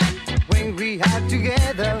good time when we are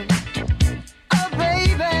together. Oh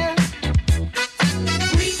baby,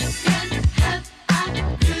 we can have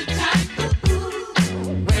a good time.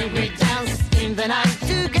 when we dance in the night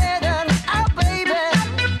together. Oh baby.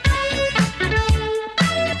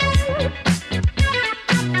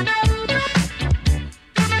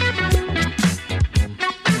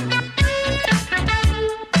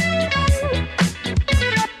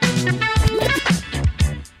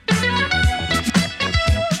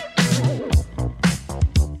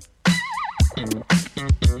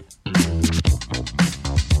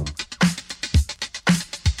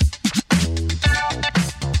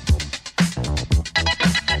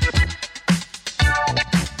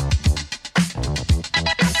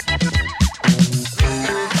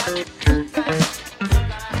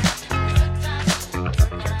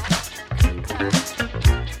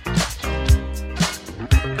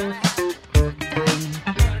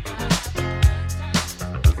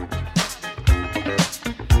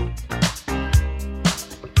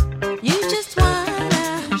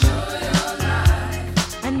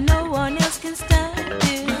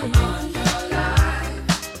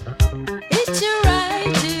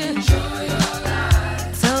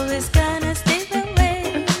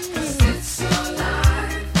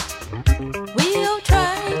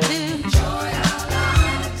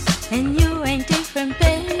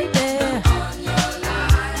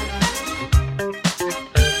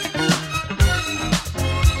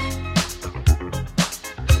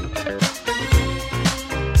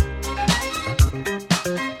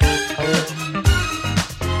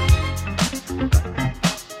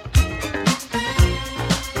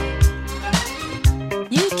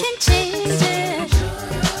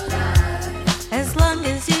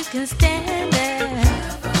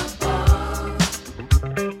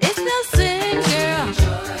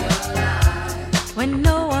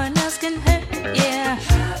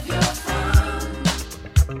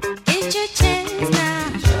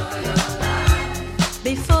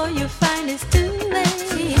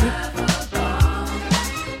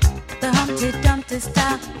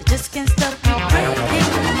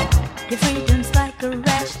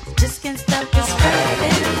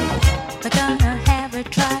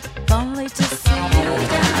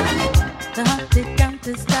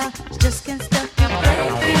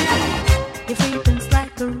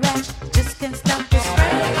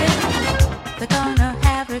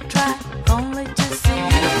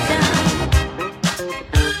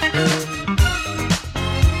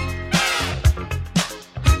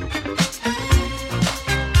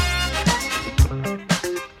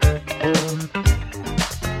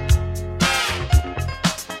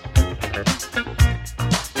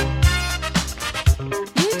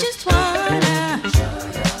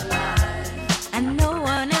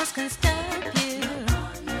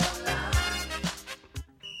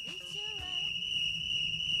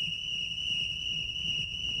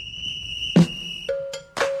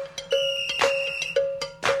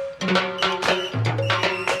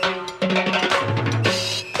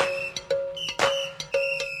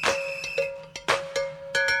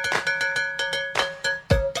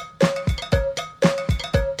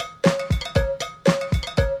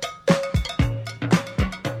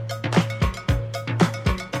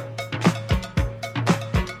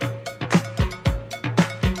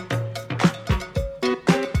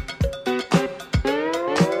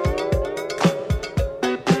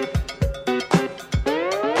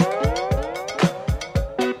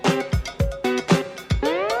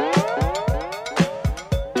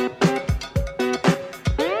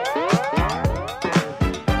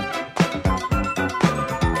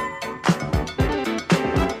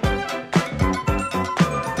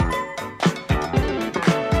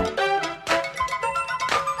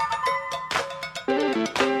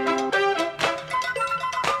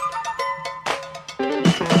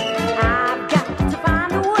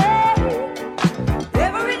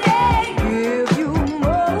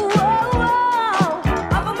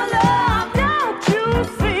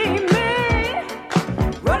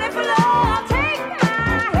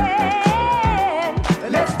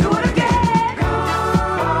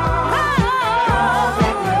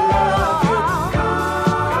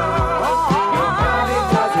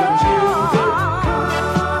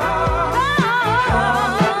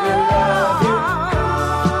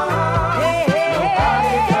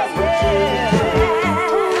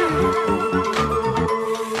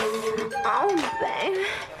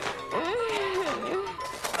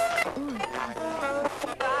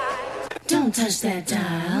 Don't touch that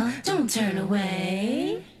dial. Don't turn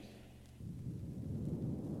away.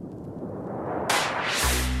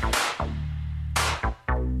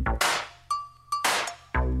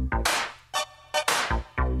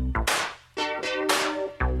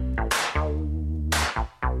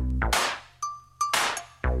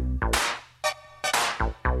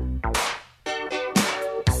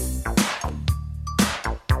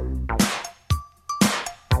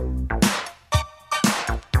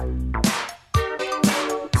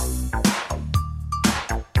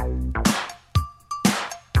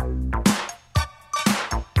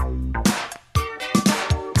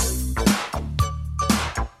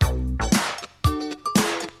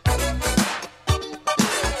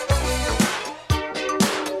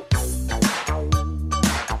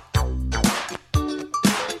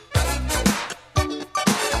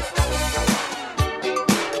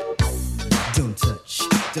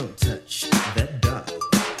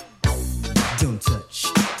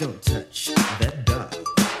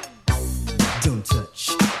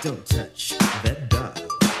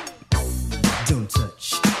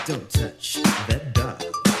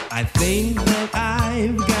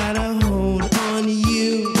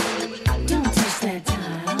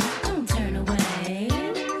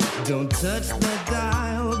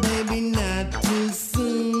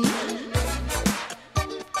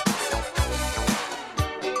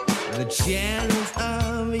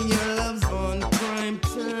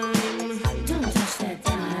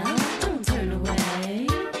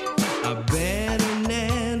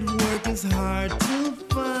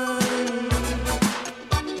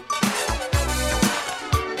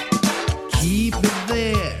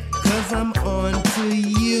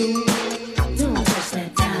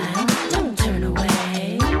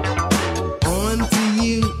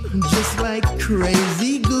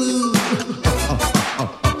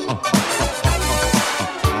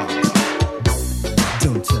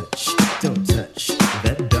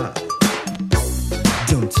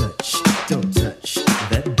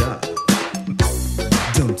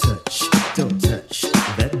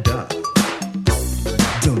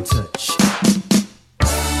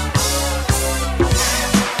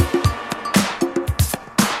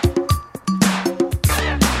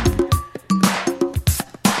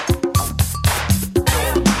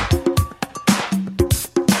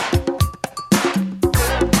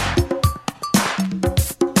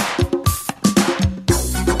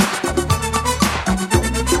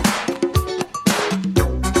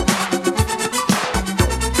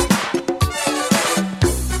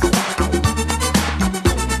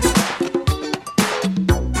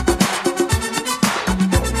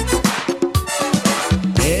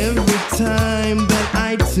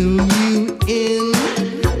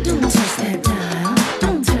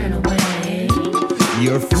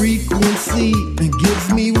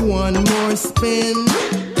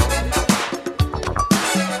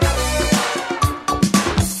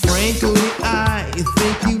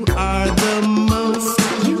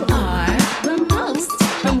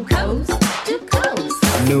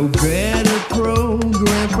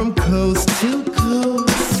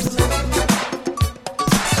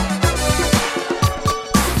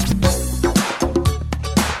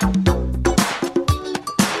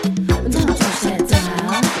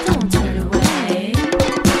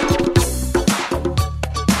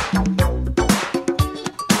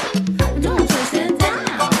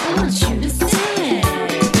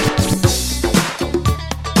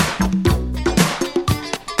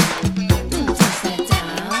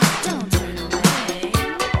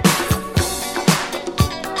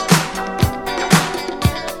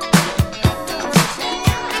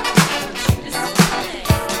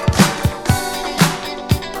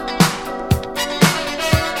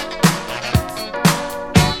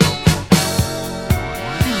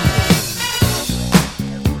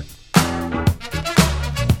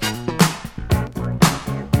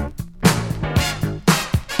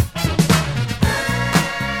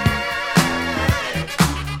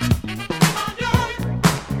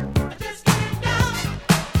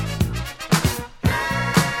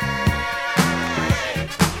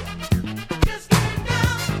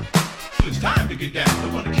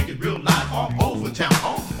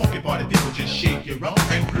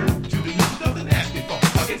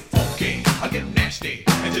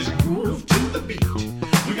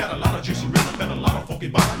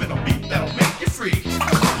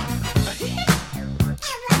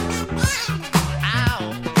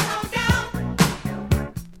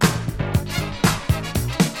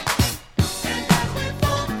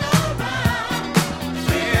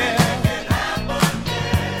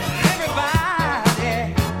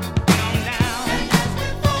 Everybody, calm down.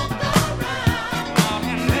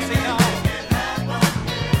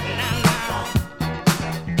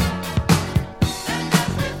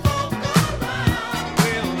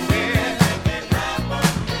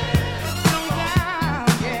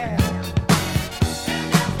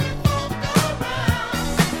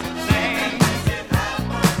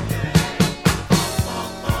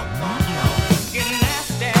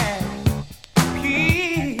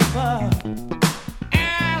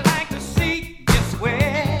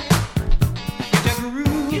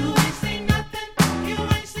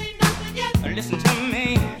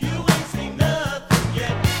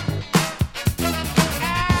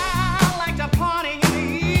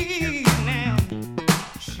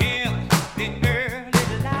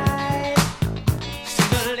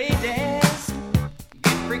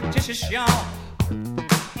 precious, y'all.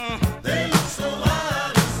 They look so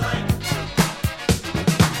out of sight.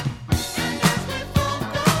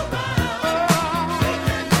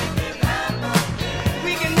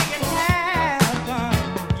 We can make it happen.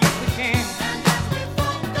 Yes, we can.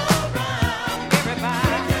 Everybody.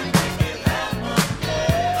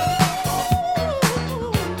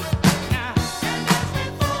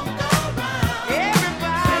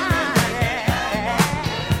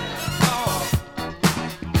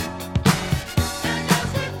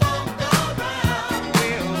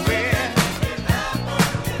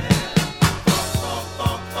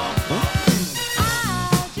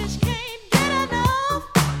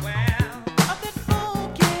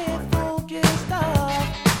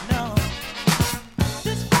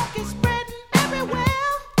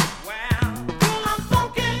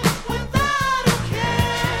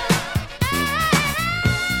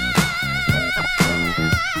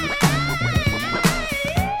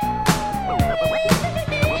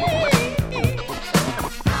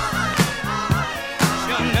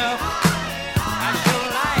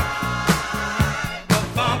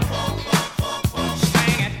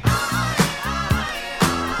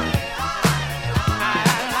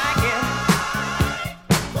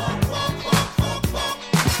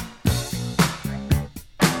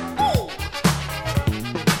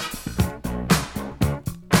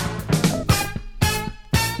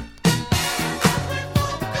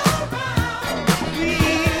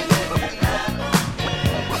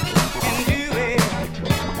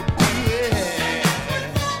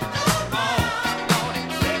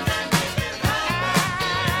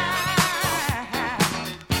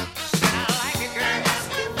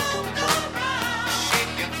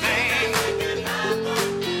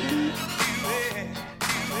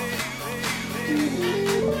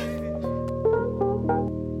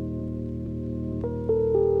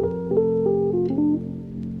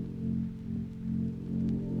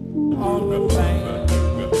 On the bank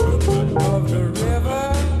of the river,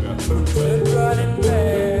 stood running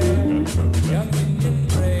back, young Indian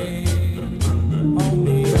brave. On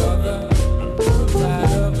the other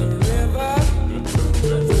side of the river,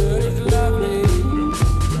 stood his lovely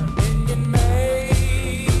Indian maid.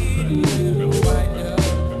 Little white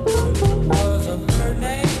dove was her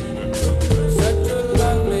name, such a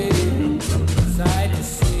lovely sight to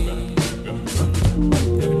see.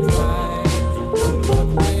 Their drive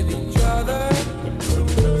with each other,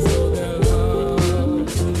 so their love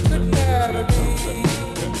could never be.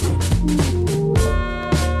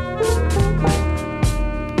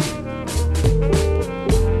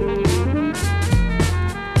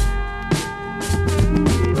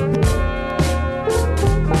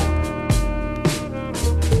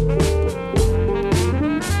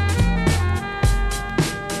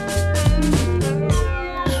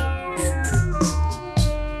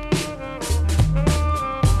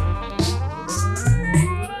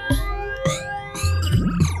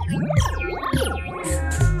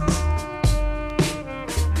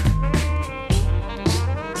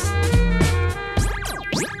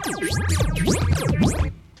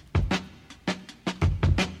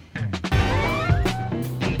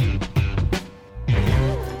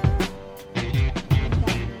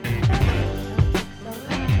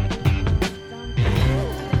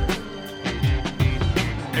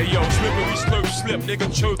 Hey yo, slippery slurp slip, nigga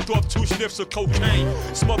choked off 2 sniffs of cocaine.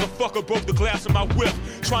 This motherfucker broke the glass of my whip,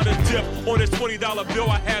 trying to dip on this $20 bill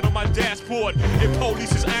I had on my dashboard. And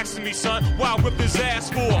police is asking me, son, why I whipped his ass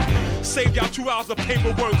for? Saved y'all 2 hours of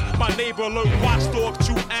paperwork. My neighbor alert watchdogs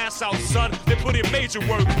you ass out, son. They put in major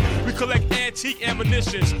work. We collect antique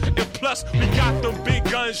ammunitions, and plus we got them big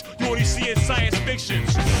guns you only see in science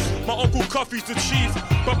fictions. My Uncle Cuffy's the chief,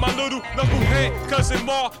 but my little knucklehead cousin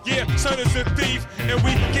Ma, yeah, son is a thief. And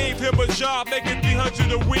we gave him a job making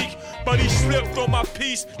 $300 a week, but he slipped on my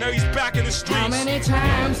piece. Now he's back in the streets. How many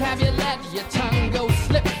times have you let your tongue go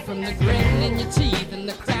slip from the grin in your teeth and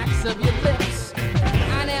the cracks of your lips?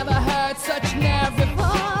 I never heard such nerve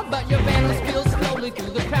before, but your venom spills slowly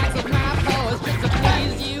through the cracks of my pores just to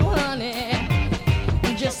please you,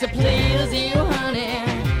 honey. Just to please you, honey.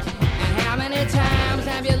 And how many times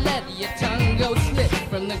have you let your tongue go slip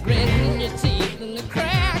from the grin in your teeth and the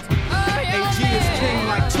cracks of your AG is king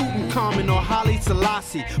like Tutankhamun or Haile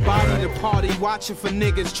Selassie. Body the party, watching for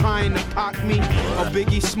niggas trying to pock me. Or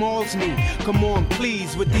Biggie Smalls me. Come on,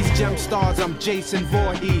 please. With these gem stars, I'm Jason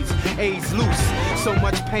Voorhees. A's loose. So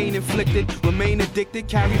much pain inflicted. Remain addicted.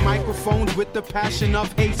 Carry microphones with the passion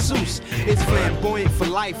of Jesus. It's flamboyant for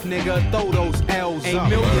life, nigga. Throw those L's up. Ain't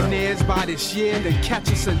millionaires by this year, then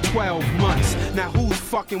catch us in 12 months. Now who's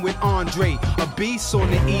fucking with Andre. A beast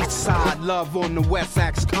on the east side, love on the west,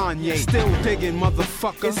 ask Kanye. Still digging,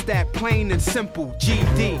 motherfucker. It's that plain and simple.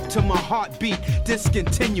 GD to my heartbeat,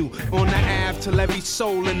 discontinue. On the Ave till every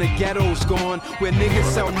soul in the ghetto's gone. Where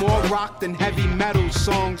niggas sell more rock than heavy metal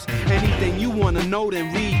songs. Anything you wanna know,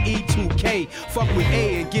 then read E2K. Fuck with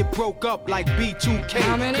A and get broke up like B2K.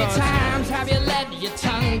 How many times have you let your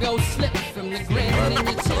tongue go slip from the grin in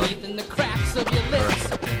your teeth and the cracks of your lips?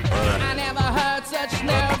 I never heard such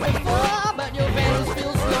nerve before, but your veins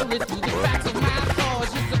feel slowly through the cracks of my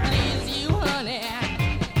pores just to please you, honey.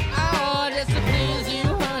 Oh, just to please you,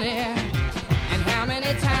 honey. And how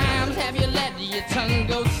many times have you let your tongue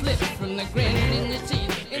go slip from the grin in your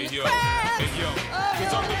teeth and the cracks? Hey yo,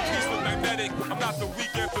 cause I'm the piece with magnetic, I'm not the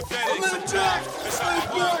weak and pathetic. Sometimes it's how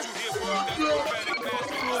the world you hear word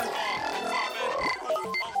that's prophetic.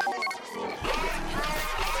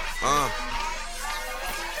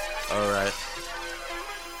 Alright.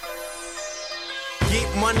 Get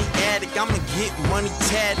money addict, I'ma get money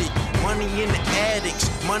tatted. Money in the attics,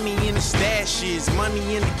 money in the stashes,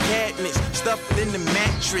 money in the cabinets, stuffed in the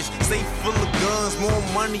mattress, safe full of guns, more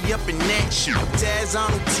money up in that shit. Taz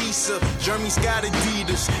on Tisa, Jeremy Scott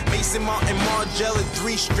Adidas, Mason Martin Margiela,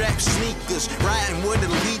 3-strap sneakers, riding with a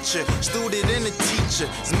leecher, student and a teacher.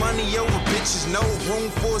 It's money over bitches, no room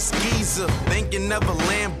for a skeezer. Thinking of a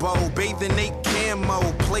Lambo, bathing they camo,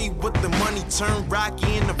 play with the money, turn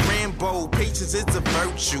Rocky into Rambo. Patience is a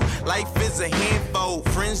virtue, life is a handful,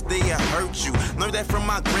 friends they hurt you. Learned that from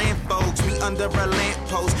my grandfolks. Me under a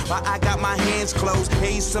lamppost while I got my hands closed.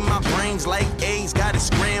 Haze to my brains like A's, got it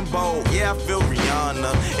scrambled. Yeah, I feel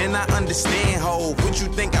Rihanna, and I understand ho. What you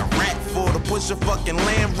think I rap for? To push a fucking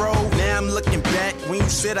Land Rover? Now I'm looking back when you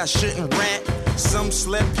said I shouldn't rap. Some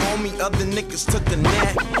slept on me, other niggas took a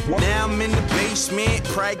nap. Now I'm in the basement,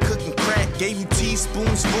 pride cooking crack. Gave you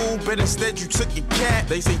teaspoons full, but instead you took a cat.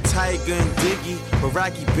 They say Tiger and Diggy, but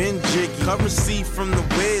Rocky been jiggy. Currency from the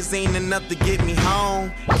Wiz ain't enough to get me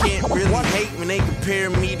home. Can't really hate when they compare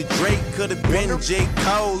me to Drake. Could've been J.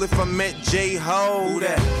 Cole if I met J-Ho. Who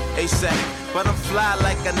that? ASAP, but I'm fly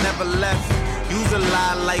like I never left. Use a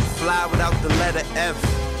lie like fly without the letter F.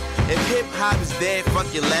 If hip-hop is dead,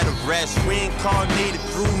 fuck you, let her rest. Reincarnated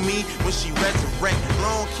through me when she resurrect.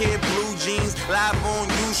 Long hair, blue jeans, live on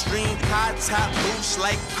Ustream. High top boots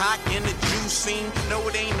like Pac in the juice scene. No,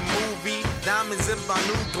 it ain't a movie. Diamonds in my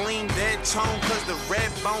new gleam. Dead tone, cause the red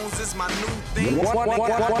bones is my new thing.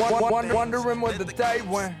 Wondering where the day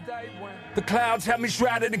went. The clouds have me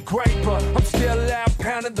shrouded in grape, but I'm still out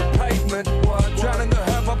pounding the pavement. Drowning the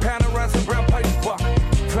herb, I'm pounding around some brown paper.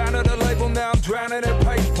 Founded a label, now I'm drowning in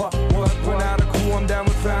paper. Went out of cool, I'm down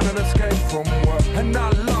with found an escape from work. And I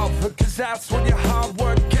love it, cause that's what your hard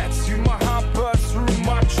work gets you. My heart bursts through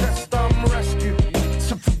my chest, I'm rescued.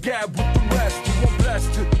 So forget what the rest you want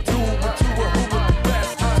blessed to do it to a who with the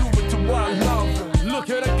best. To do it to what I love. Look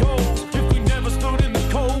at it go. If we never stood in the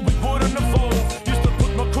cold, we wouldn't evolve. Used to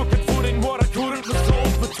put my crooked foot in what I couldn't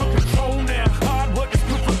resolve, but took control now. Hard work is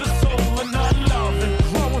good for the soul, and I love it.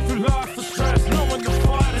 Growing through life for stress, knowing the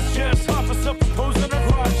fight is just half a self-proposing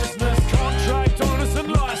of righteousness. Contract owners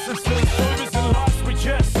and licenses, service and life, we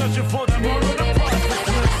just searching for the moral of righteousness.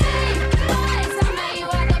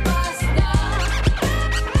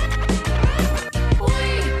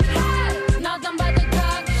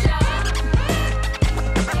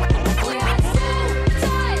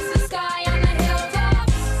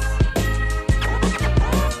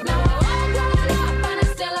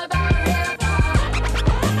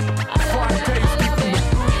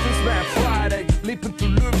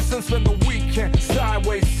 Spend the weekend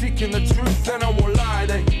sideways seeking the truth, and I won't lie.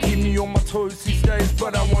 They keep me on my toes these days,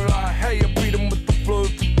 but I won't lie. Hey, I beat them with the flow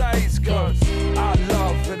for days, cause I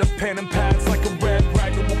love it. A pen and pads like a red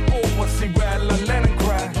rag on my ball. I see red like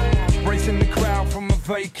Leningrad. Raising the crowd from a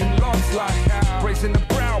vacant lot's like raising the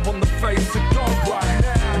brow on the face of God right.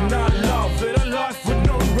 And I love it, a life with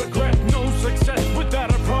no regret, no success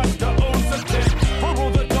without a price that owns a debt. For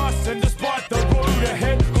all the dust and despite the road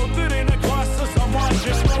ahead, hope that in a crisis I might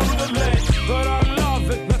just know the ledge. But I love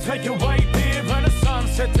it, let's take away beer and a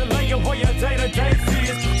sunset to lay away your day-to-day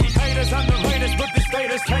fears. We haters underrate us, but this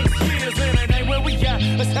status takes years, and it ain't where we at,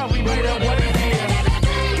 that's how we made our way here.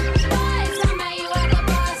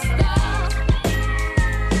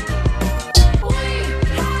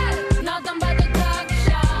 Nothing but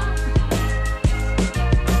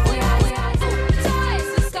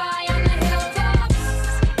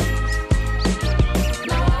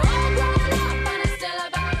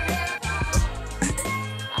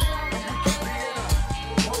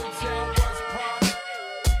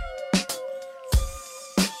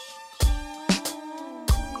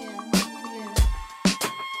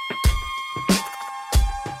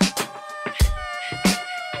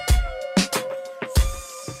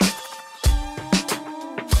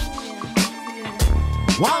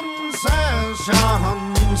One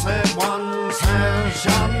session, said one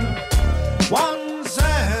session. One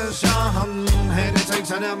session, and it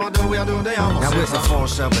takes an hour, do the opposite. Now with the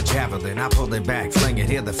force of a javelin, I pull it back, fling it,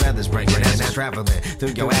 hear the feathers breaking as it's traveling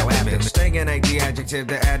through your abdomen. Stinging ain't the adjective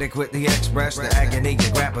to adequately express the agony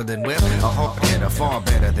you're grappling with. A hard hitter, far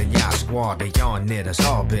better than y'all squad. The yarn knitters,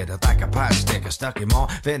 all bitter like a pot sticker, stuck in more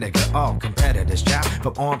vinegar. All competitors chop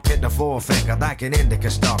from armpit to forefinger like an indica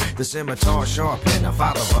star. The scimitar sharpen, a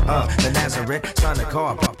follower of the Nazareth, son of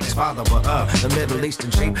Carpus, follower of the Middle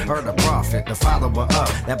Eastern chief, heard a prophet. The follower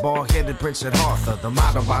of that bald-headed Prince at Arthur. The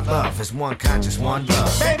motto I love is one conscious, one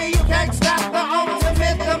love. Baby, you can't stop the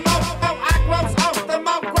ultimate, the most. Oh, I gross off the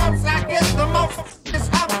more gross. I get the most. It's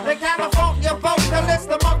out the California vocalist.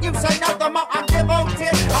 The more you say no, the more I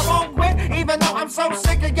devoted. I won't quit, even though I'm so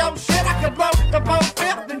sick of your shit. I could blow the boat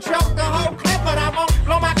fifth and choke the whole clip, but I won't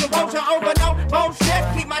blow my composure over no bullshit.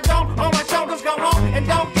 Keep my dome on my shoulders, go home and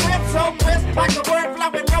don't trip. So crisp, like the word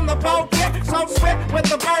flowing from the pulpit. So swift with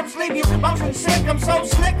the verbs, leave you motion sick. I'm so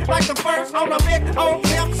slick, like the first on a big old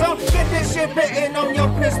tip. So get this shit written on your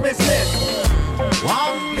Christmas list.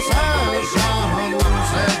 One session,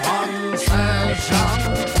 said one session.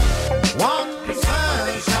 One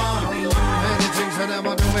session, anything said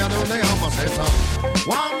ever do, we do the opposite.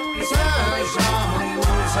 One session,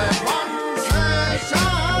 said one session.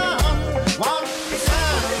 One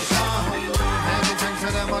session, anything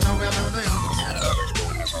said ever do, we do the opposite.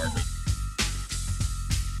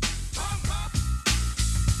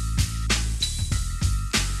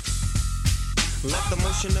 Let the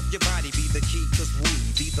motion of your body be the key, cause we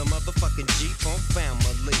be the motherfucking G-Funk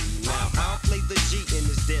family. Now I'll play the G in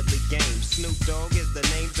this deadly game. Snoop Dogg is the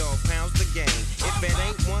name, dog pounds the game. If it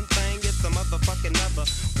ain't one thing, it's a motherfucking other.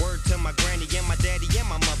 Word to my granny and my daddy and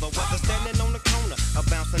my mother. Whether standing on the corner or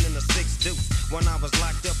bouncing in a six deuce. When I was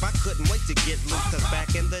locked up, I couldn't wait to get loose, cause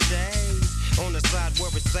back in the days, on the side where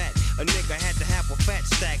it's at, a nigga had to have a fat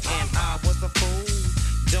stack, and I was a fool.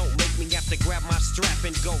 Don't make me have to grab my strap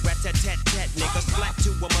and go rat-tat-tat-tat, nigga. Slap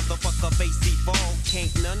to a motherfucker, facey fall. Can't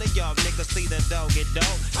none of y'all niggas see the doggy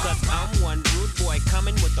dog. Cause I'm one rude boy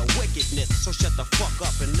coming with the wickedness. So shut the fuck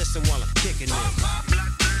up and listen while I'm kicking this.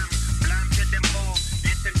 Black blam to them all.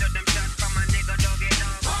 Listen to them shots from my nigga doggy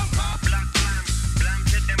dog. Black blam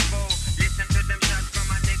to them all. Listen to them shots from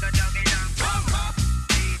my nigga doggy dog.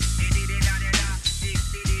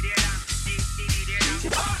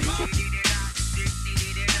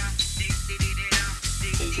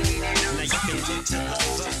 Now you can look to the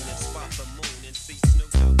sun and spot the moon and see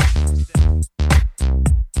Snoop Dogg.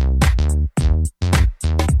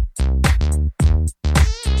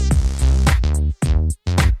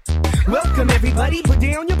 Welcome everybody, put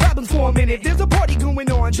down your problems for a minute. There's a party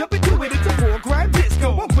going on, jump into it. It's a full grind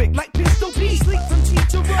disco. I'm quick like Pistol P, sleep from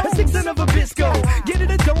teacher a sixth of a Bisco. Get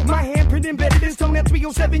it, adult, my handprint embedded in stone at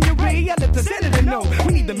 307 your way. I let the senator know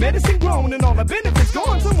we need the medicine grown and all the benefits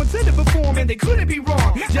gone. Someone said it before, man, they couldn't be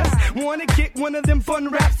wrong. Just wanna kick one of them fun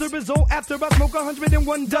raps. The result after I smoke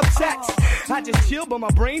 101 dub sacks. I just chill, but my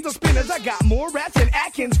brains are spinners. I got more raps than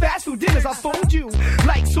Atkins fast food dinners. I fold you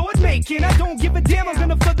like sword making. I don't give a damn. I'm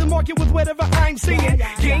gonna flood the market with whatever I'm singing.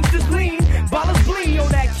 Gangsters lean, ballers bling. Oh,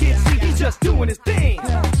 that kid see, he's just doing his thing.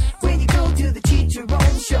 When you go to the Cheech and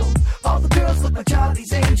Chong show, all the girls look like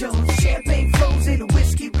Charlie's Angels. Champagne flows in the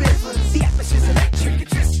whiskey rivers. The atmosphere's electric,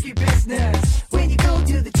 it's risky business. When you go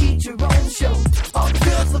to the Cheech and Chong show, all the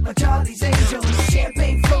girls look like Charlie's Angels.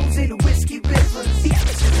 Champagne flows in the whiskey rivers. The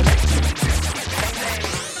atmosphere's electric, it's risky business.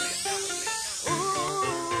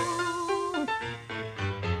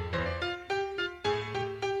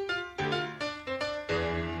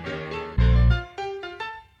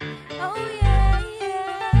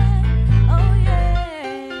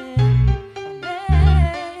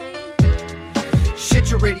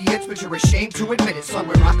 You're idiots, but you're ashamed to admit it. Son,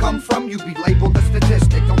 where I come from, you be labeled a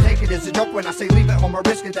statistic. Don't take it as a joke when I say leave it home or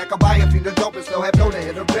risk it. That could buy a few the dope and still have no to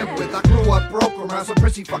hit or pimp with. I grew up broke around some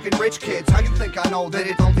prissy fucking rich kids. How you think I know that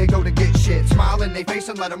it don't take go to get shit? Smile in they face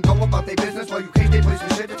and let them go about their business while you case they place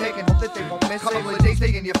for shit to take and hope that they won't miss it. Couple of days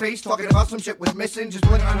stay in your face talking about some shit was missing. Just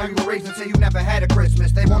wondering how you were raised and say you never had a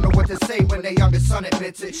Christmas. They won't know what to say when their youngest son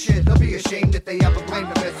admits it. Shit, they'll be ashamed if they ever blame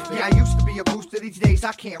the misfit. Yeah, I used to be a booster. These days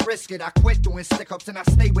I can't risk it. I quit doing stick-ups and I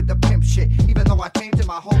stay with the pimp shit. Even though I changed it,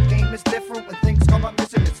 my whole game is different. When things come up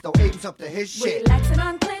missing, it still aims up to his shit. Relax and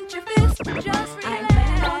unclench your fist. Just relax.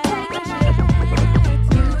 Don't take a chance.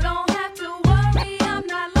 You don't have to worry. I'm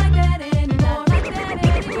not like that anymore.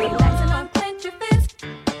 Relax and unclench your fist.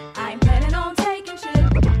 I'm planning on taking shit. You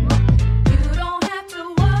don't have to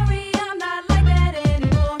worry. I'm not like that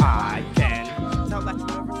anymore. I can tell that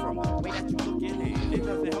you're from the way that you look in it. It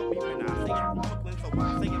doesn't help me when I think I'm Brooklyn, so why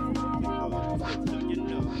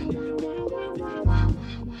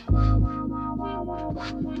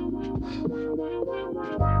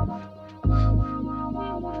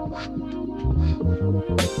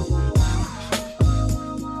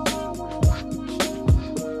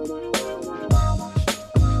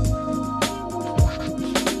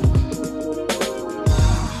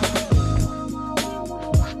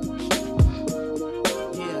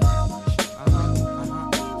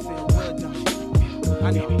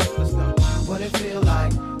What it feel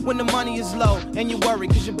like when the money is low and you worry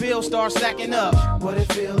cause your bills start stacking up? What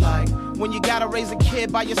it feel like when you gotta raise a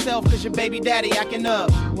kid by yourself cause your baby daddy acting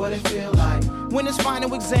up? What it feel like when it's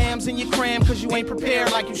final exams and you cram cause you ain't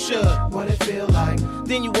prepared like you should? What it feel like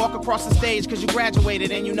then you walk across the stage cause you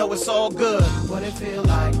graduated and you know it's all good? What it feel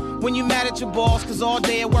like when you mad at your boss cause all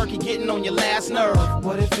day at work he getting on your last nerve?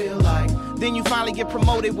 What it feel like then you finally get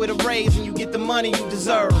promoted with a raise and you get the money you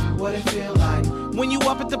deserve? What it feel like when you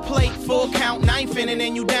up at the plate, full count, ninth inning,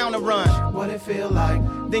 and you down to run? What it feel like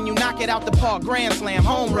then you knock it out the park, grand slam,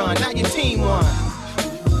 home run, now your team won.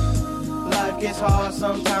 Life gets hard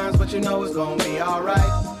sometimes, but you know it's gonna be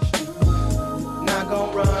alright. Not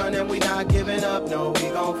gonna run and we not giving up, no, we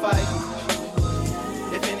gonna fight.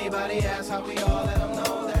 If anybody asks how we all, let them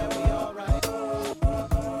know that we alright.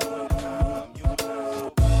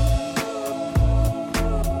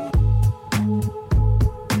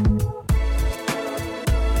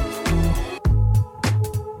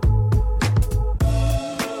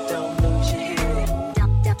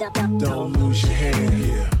 Don't lose your head,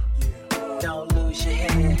 yeah. Don't lose your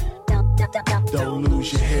head. Don't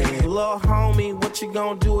lose your head. Little homie, what you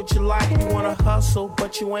gonna do with your life? You wanna hustle,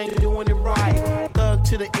 but you ain't doing it right. Thug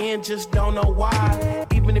to the end, just don't know why.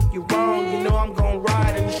 Even if you're wrong, you know I'm gonna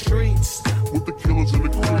ride in the streets with the killers and the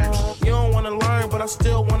creeps. You don't wanna learn, but I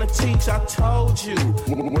still wanna teach. I told you,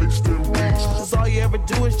 wasting weeks. Cause all you ever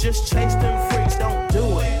do is just chase them freaks. Don't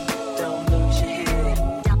do it. Don't lose your head.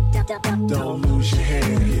 Don't lose your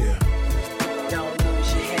head, yeah. Don't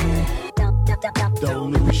lose your head.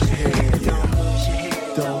 Don't lose your head, yeah.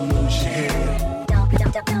 Don't lose your head.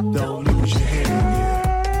 Don't lose your head,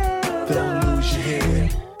 yeah. Don't lose your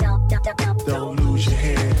head. Don't lose your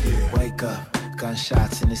head, yeah. Wake up.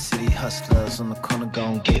 Gunshots in the city, hustlers on the corner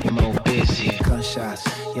gon' get more busy. Gunshots,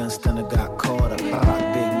 young stunner got caught up. Big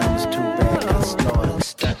numbers too bad, got slaughtered.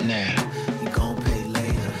 Stuck now, you gon' pay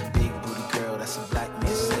later. Big booty girl, that's a black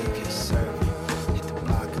man savior. Serve you, hit the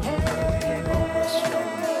block and the curb. Hang on, real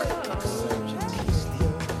strong, like a surgeon. Till you sleep.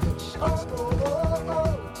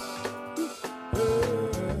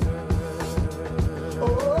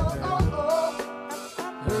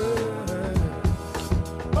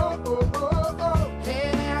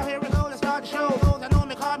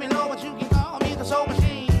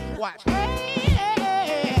 Watch.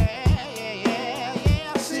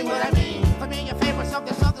 See what I mean? For me, your favorite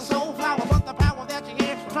something soul flower, but the power that you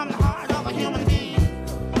hear from the heart of a human being.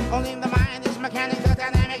 Only the mind is mechanical, the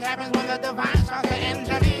dynamic happens when the divine starts to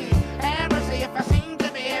intervene. Ever see if I seem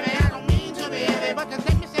to be heavy, I don't mean to be heavy, but just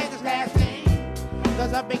let me say this last thing.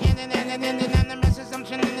 There's a beginning and an ending, and the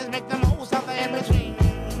misassumption is make the most of the in between.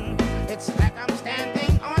 It's like I'm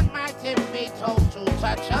standing on my tippy toe to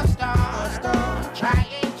touch a star,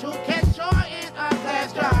 trying to catch joy in a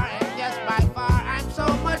glass jar, and yes, by far I'm so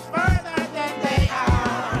much further than they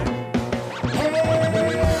are. Hey,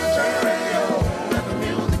 turn the radio, let the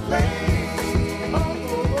music play.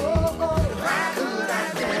 If I could,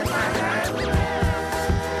 I'd dance my life away.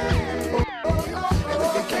 And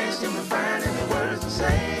if you can't seem to find any words to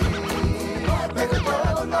say, make a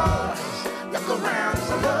joyful noise, look around, it's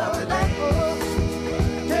a lovely day.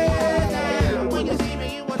 Yeah, when you see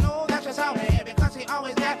me, you will know that you're so happy, because he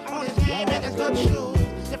always got on his game and his good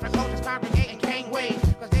shoes. Different cultures congregate and can't wait,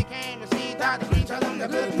 because they came to see Dr. Green, tell them the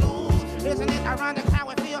good news. Isn't it ironic how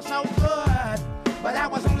it feels so good? But I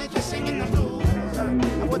was only just singing the blues.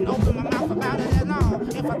 I wouldn't open my mouth about it at all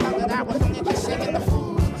if I thought that I was only just singing the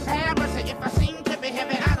food. Say if I seem to be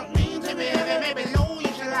heavy, I don't mean to be heavy. Maybe low,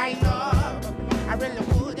 you should lighten up. I really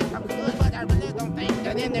would if I could, but I really don't think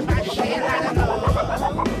that anybody should lighten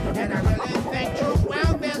up. And I really think true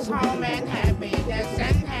wealth is home and happiness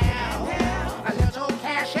and health. A little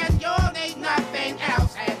cash and you'll need nothing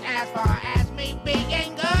else. And as far as me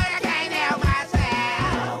being good, I can't help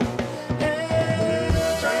myself. Hey,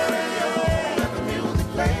 turn the radio, let the music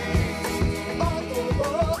play.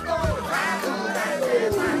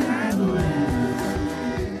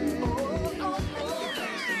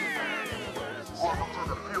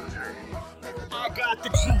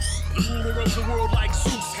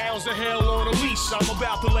 hounds of hell on a leash. I'm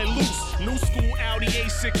about to let loose. New school Audi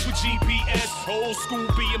A6 with GPS. Old school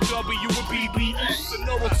BMW with BBS. The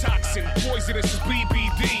neurotoxin, poisonous is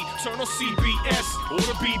BBD. Turn on CBS or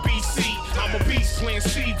the BBC. I'm a beast playing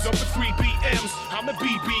seeds up to 3 BMs. I'm the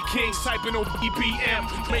BB Kings typing on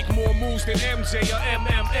BBM. Make more moves than MJ or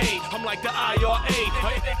MMA. I'm like the IRA.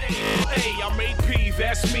 I'm AP,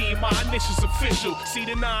 that's me. My initials official. See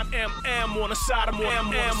the 9mm on the side of my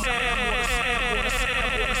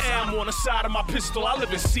I'm on the side of my pistol. I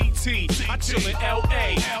live in CT. I chill in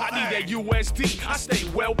LA. I need that USD. I stay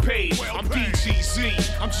well paid. I'm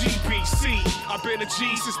DGZ. I'm GBC. I've been a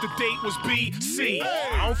G since the date was BC.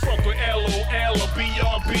 I don't fuck with LOL or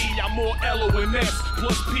BRB. I'm more LONS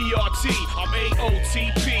plus PRT. I'm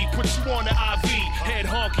AOTP. Put you on the IV. Head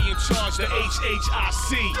honky in charge, the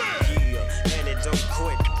HHIC. Yeah, and it don't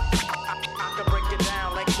quit. I can break it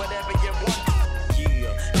down like whatever you want.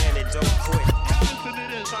 Yeah, and it don't quit.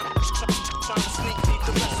 Trying to sneak peek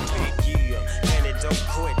the recipe. Yeah, and it don't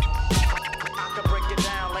quit. I can break it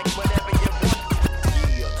down like whatever you want.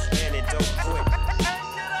 Yeah, and it don't quit.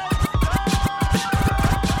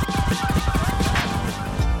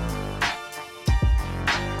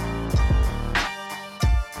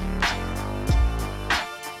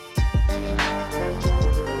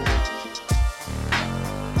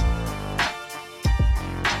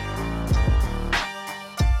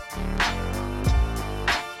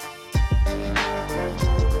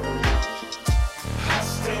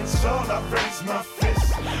 I raise my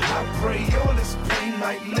fist. I pray all this pain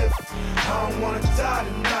might lift. I don't wanna die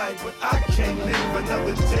tonight, but I can't live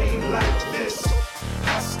another day like this.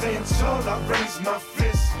 I stand tall, I raise my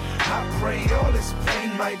fist. I pray all this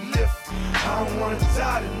pain might lift. I don't wanna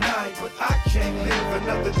die tonight, but I can't live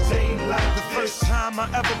another day like this. The first time I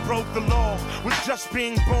ever broke the law was just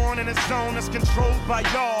being born in a zone that's controlled by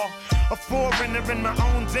y'all. A foreigner in my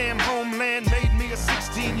own damn homeland made me a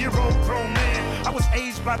 16-year-old grown man. I was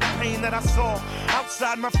aged by the pain that I saw.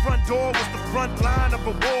 Outside my front door was the front line of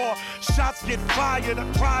a war. Shots get fired, I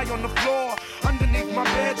cry on the floor. Underneath my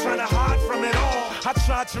bed trying to hide from it all. I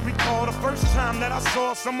tried to recall the first time that I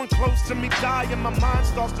saw someone close to me die, and my mind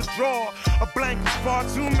starts to draw a blank as far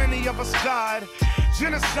too many of us died.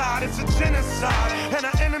 Genocide, it's a genocide, and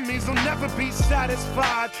our enemies will never be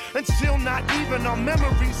satisfied until not even our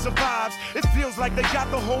memory survives. It feels like they got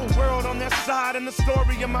the whole world on their side, and the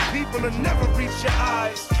story of my people will never reach your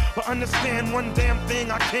eyes. But understand one damn thing,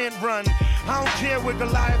 I can't run. I don't care where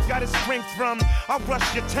Goliath got his strength from. I'll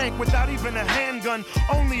rush your tank without even a handgun.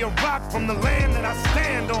 Only a rock from the land that I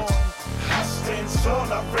stand on. I stand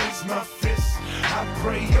tall, I raise my fist. I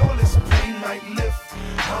pray all this pain might lift.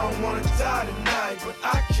 I don't wanna die tonight, but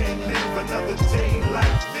I can't live another day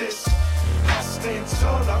like this. I stand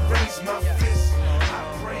tall, I raise my fist.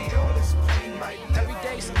 I pray all this pain might lift. Every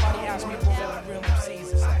day somebody asks me where the real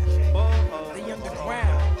MCs is at. They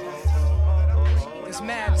underground. There's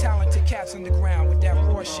mad talented cats underground with that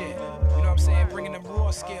raw shit. You know what I'm saying? Bringing them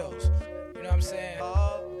raw skills. You know what I'm saying?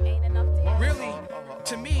 Really,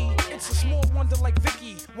 to me, it's a small wonder like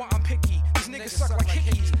Vicky. Why I'm picky. These niggas suck like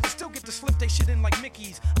hickeys. They still get to slip they shit in like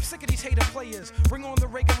Mickeys. I'm sick of these hater players. Bring on the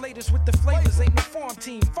regulators with the flavors. Ain't no farm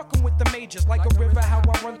team. Fucking with the majors. Like a river, how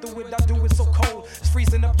I run through it. I do it so cold. It's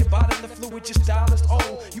freezing up your body. The fluid, your style is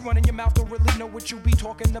old. You running your mouth, don't really know what you be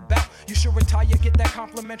talking about. You should retire, get that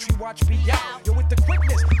complimentary watch be out. Yo, with the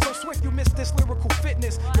quickness, so swift you miss this lyrical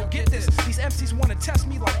fitness. Yo, get this. These MCs wanna test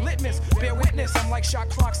me like litmus. Bear witness, I'm like shot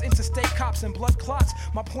clocks, interstate cops, and blood clots.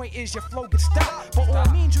 My point is your flow gets stopped. But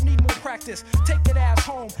all means you need more practice. Take that ass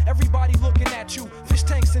home, everybody looking at you. Fish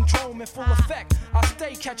tank syndrome in full effect. I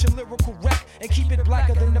stay catching lyrical wreck and keep it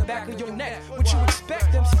blacker than the back of your neck. What you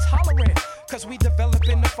expect, MCs hollering. Cause we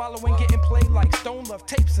developing the following, getting played like Stone Love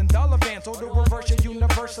tapes and dollar vans. Or the reverse, your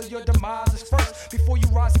universal, your demise is first. Before you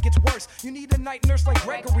rise, it gets worse. You need a night nurse like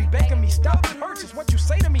Gregory begging me. Stop, it hurts, it's what you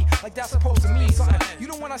say to me. Like that's supposed to mean something. You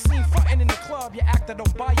don't wanna see frontin' in the club, you act that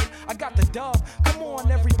don't buy it. I got the dub. Come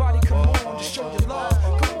on, everybody, come on, just show your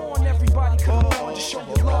love. Come on, everybody, come on, just show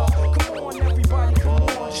your love. Come on, everybody, come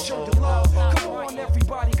on, just show your love. Come on,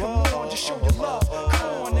 everybody, come on, just show your love.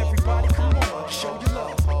 Come on, everybody, come on, just show your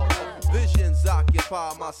love. Visions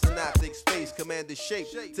occupy my synaptic space, commanded shape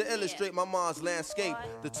to illustrate my mind's landscape.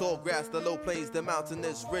 The tall grass, the low plains, the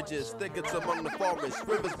mountainous ridges, thickets among the forests,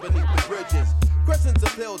 rivers beneath the bridges. Crescents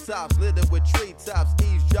of hilltops littered with treetops,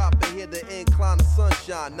 eavesdropping here the incline of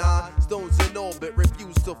sunshine. 9 stones in orbit,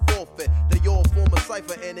 refuse to forfeit. They all form a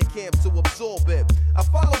cipher and encamp to absorb it. I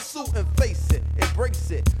follow suit and face it.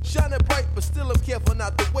 embrace it. Shining bright, but still I'm careful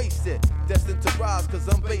not to waste it. Destined to rise, cause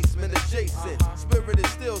I'm basement adjacent. Spirit is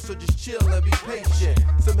still, so just chill and be patient.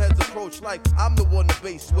 Some heads approach like I'm the one to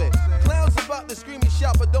base with. Clowns about to scream and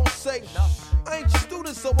shout, but don't say. I ain't your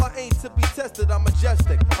student, so I ain't to be tested. I'm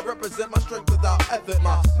majestic. I represent my strength without effort.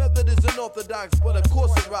 My method is unorthodox, but of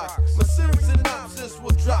course it rocks. My synopsis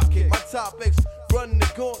will drop kick. My topics run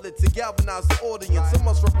the gauntlet to galvanize the audience. I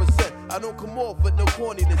must represent. I don't come off with no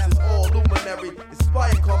corniness. It's all luminary,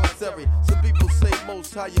 inspired commentary. Some people say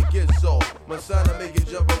most how you get so. My son, I make you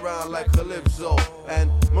jump around like Calypso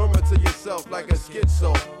and murmur to yourself like a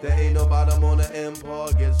schizo. There ain't no bottom on the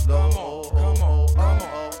empire gets low. Come on.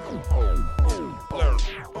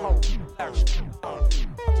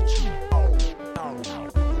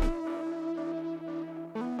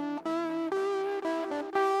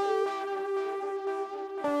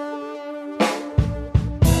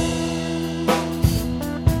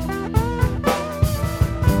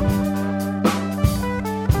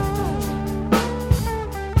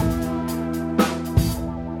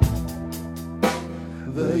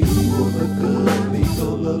 The evil, the good,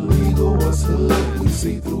 lethal, illegal, what's hood? We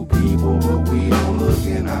see through people, but we don't look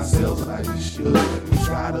in ourselves like we should. We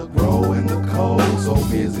try to grow in the cold, so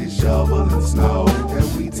busy shoveling snow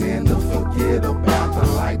that we tend to forget about the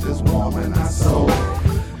light that's warming our soul.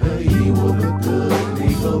 The evil, the good,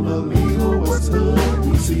 legal, illegal, what's hood?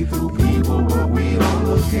 We see through people, but we don't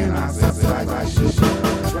look in ourselves like we should.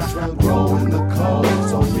 Try to grow in the cold,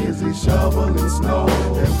 so busy shoveling snow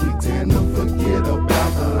that we tend to forget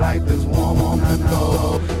about the light that's warm on the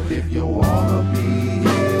door. If you wanna be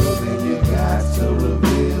healed, then you got to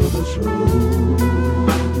reveal the truth.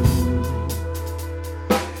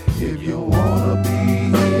 If you wanna be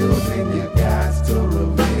healed, then you got to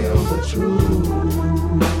reveal the truth.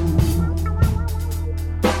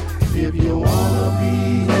 If you wanna be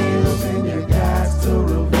healed, then you got to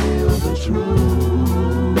reveal the truth.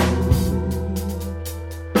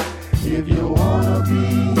 If you wanna be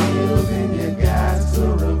healed, then you got to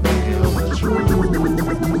reveal the truth.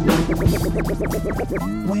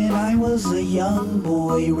 When I was a young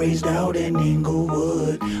boy raised out in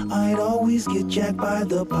Inglewood, I'd always get jacked by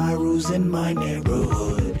the Pyrus in my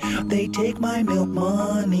neighborhood. They take my milk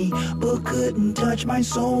money, but couldn't touch my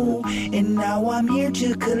soul. And now I'm here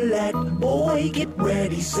to collect. Boy, get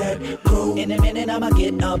ready, set, go. In a minute I'ma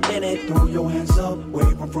get up in it. Throw your hands up,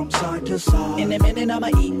 wave them from side to side. In a minute I'ma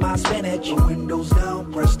eat my spinach. Windows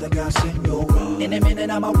down, press the gas in your ride. In a minute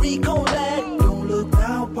I'ma recollect. Don't look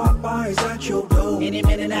now, Popeye's at your door. In a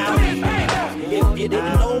minute now, if you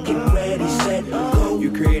didn't know, get ready, set, go.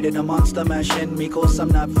 You created a monster mashing me, cause I'm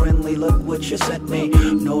not friendly. Look what you sent me.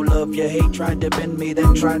 No love, you hate, tried to bend me,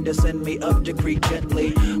 then tried to send me up to Creek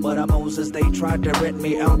gently. But I'm Moses, they tried to rent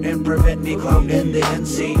me out and prevent me. Cloud in the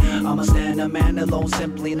NC. I'ma stand a man alone,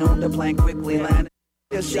 simply known to plan quickly, land.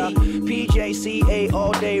 PJCA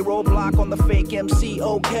all day, roadblock on the fake MC,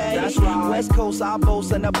 okay? That's right. West Coast, I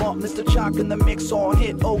boast and I bump Mr. Chalk in the mix, all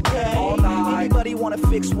hit, okay? All night. Anybody wanna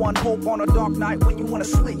fix one hope on a dark night when you wanna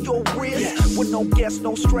slit your wrist? Yes. With no guess,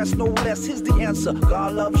 no stress, no less, here's the answer.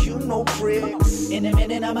 God loves you, no tricks. In a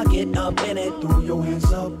minute I'ma get up in it. Throw your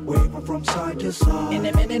hands up, wave them from side to side. In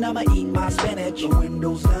a minute I'ma eat my spinach. The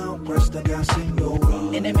windows down, press the gas in your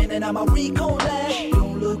ride. In a minute I'ma recollect.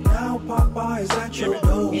 Don't look now, Popeye's at your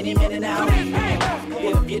door. Any minute now,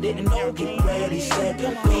 if you didn't know, get ready, set,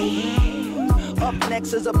 go. Up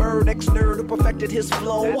next is a bird ex-nerd who perfected his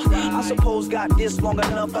flow. I suppose got this long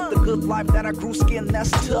enough of the good life that I grew skin that's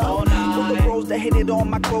tough. For the bros that hated on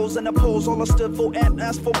my clothes and oppose all I stood for and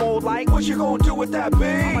asked for more like, what you gonna do with that,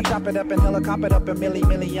 babe? I'ma chop it up and helicopter it up and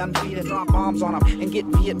million feet and drop bombs on them and get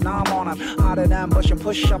Vietnam on them. Hotter than Bush and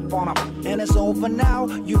push up on them. And it's over now,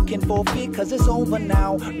 you can forfeit cause it's over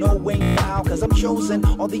now. No way now cause I'm chosen.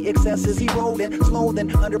 All the excess is eroding, slow then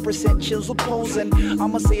 100% chills with posing.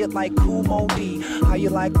 I'ma say it like Kumo D. How you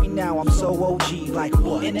like me now? I'm so OG. Like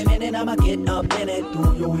what? In a minute I'ma get up in it.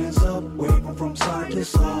 Throw your hands up, wave them from side to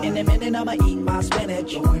side. In a minute I'ma eat my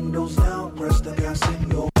spinach. The windows down, press the gas in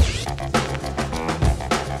your.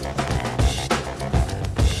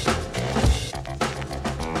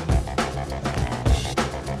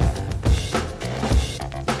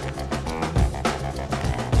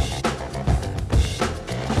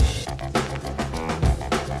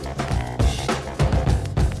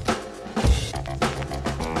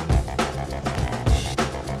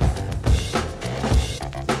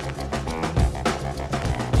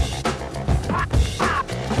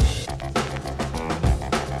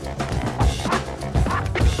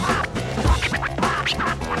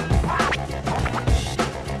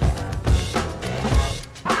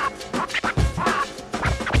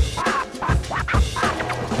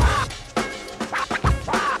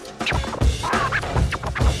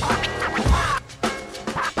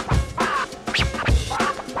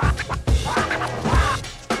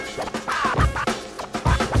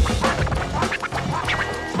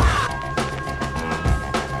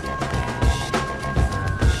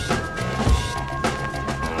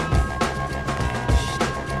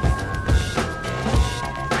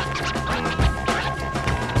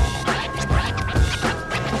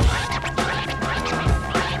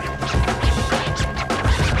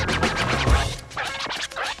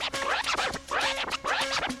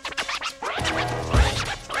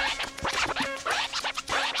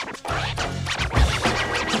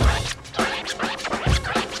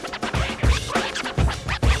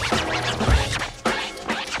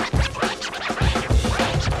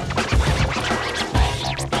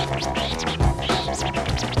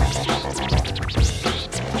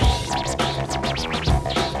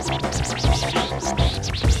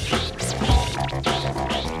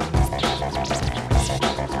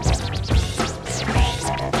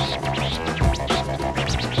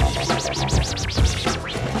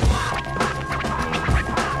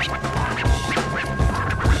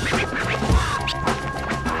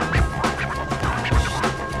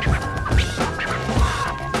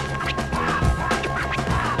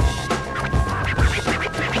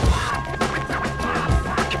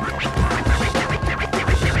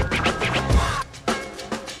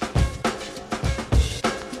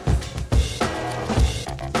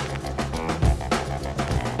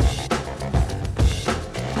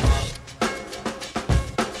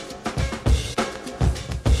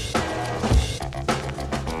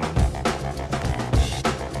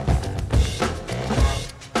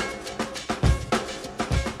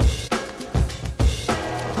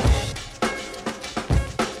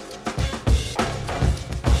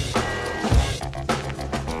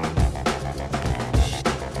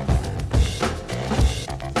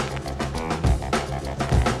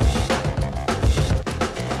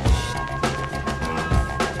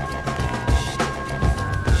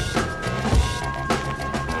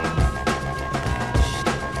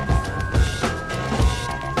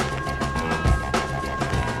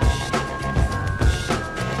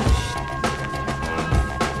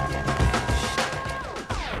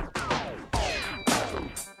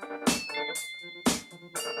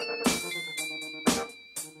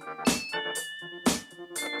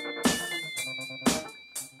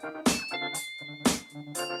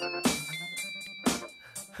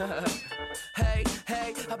 Hey,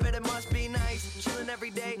 I bet it must be nice. Chilling every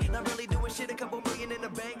day, not really doing shit, a couple million in the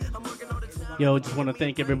bank. I'm working all the time. Yo, just want to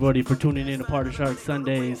thank everybody for tuning in to Party Shark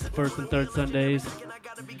Sundays, first and third Sundays.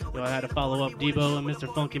 Yo, I had to follow up Debo and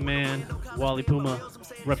Mr. Funky Man, Wally Puma,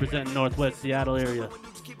 representing Northwest Seattle area.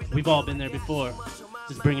 We've all been there before.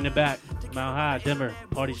 Just bringing it back. Mile High, Denver,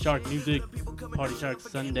 Party Shark music, Party Shark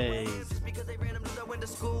Sundays.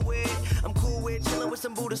 I'm cool with chilling with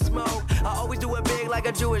some Buddha smoke. I always do it big like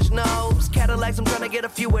a Jewish nose. Cadillacs, I'm trying to get a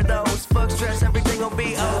few of those. Fuck stress, everything gon'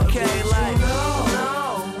 be okay. Like,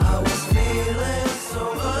 no, I was feeling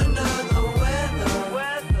so under the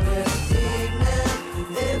weather. This evening,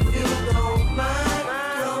 if you don't mind,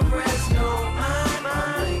 come rest your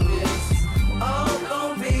mind. It's all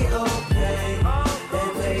gon' be okay.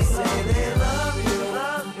 And they say they love you,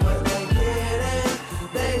 but they couldn't.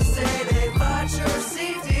 They say they bought your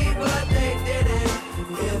CD, but they didn't.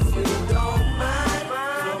 If you don't mind,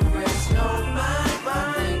 come rest your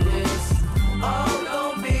mind. It's all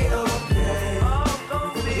gon' be okay.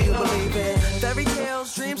 Do you believe it? Fairy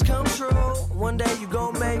tales, dreams come true. One day you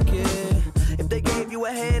gon' make it. If they gave you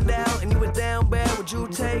a handout and you were down bad, would you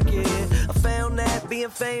take it? I found that being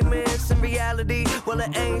famous in reality, well,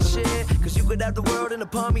 it ain't shit. Cause you could have the world in the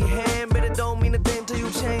palm of your hand, but it don't mean a thing till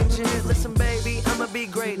you change it. Listen, baby, I'ma be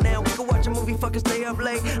great now. We can watch a movie, fucking stay up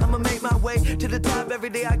late. I'ma make my way to the top every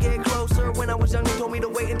day I get closer. When I was young, they told me to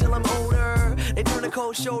wait until I'm older. They turned a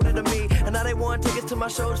cold shoulder to me, and now they want tickets to my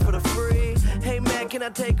shows for the free. Hey man, can I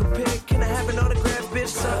take a pic? Can I have an autograph, bitch?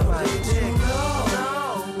 Suck my dick.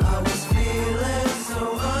 No, I was feeling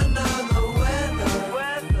so under the weather.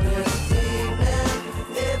 This evening,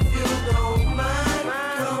 if you don't mind,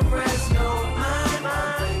 come rest your mind.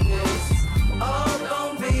 It's all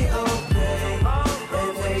gon' be okay.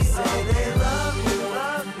 And they say they love you,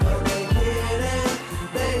 but they couldn't.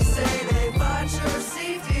 They say they bought your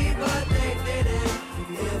CD, but they didn't.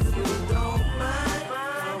 If you don't mind,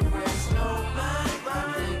 come rest your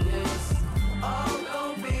mind. It's all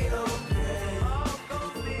gon' be okay.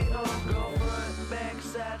 Go front, back,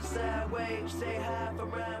 side to side, wave, say hi from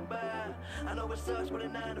right by. I know it sucks with a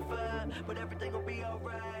 9 to 5, but everything will be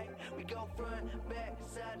alright. We go front, back,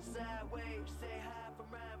 side to side, wave, say hi from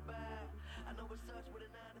right by. I know it sucks with a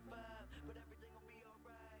 9 to 5, but everything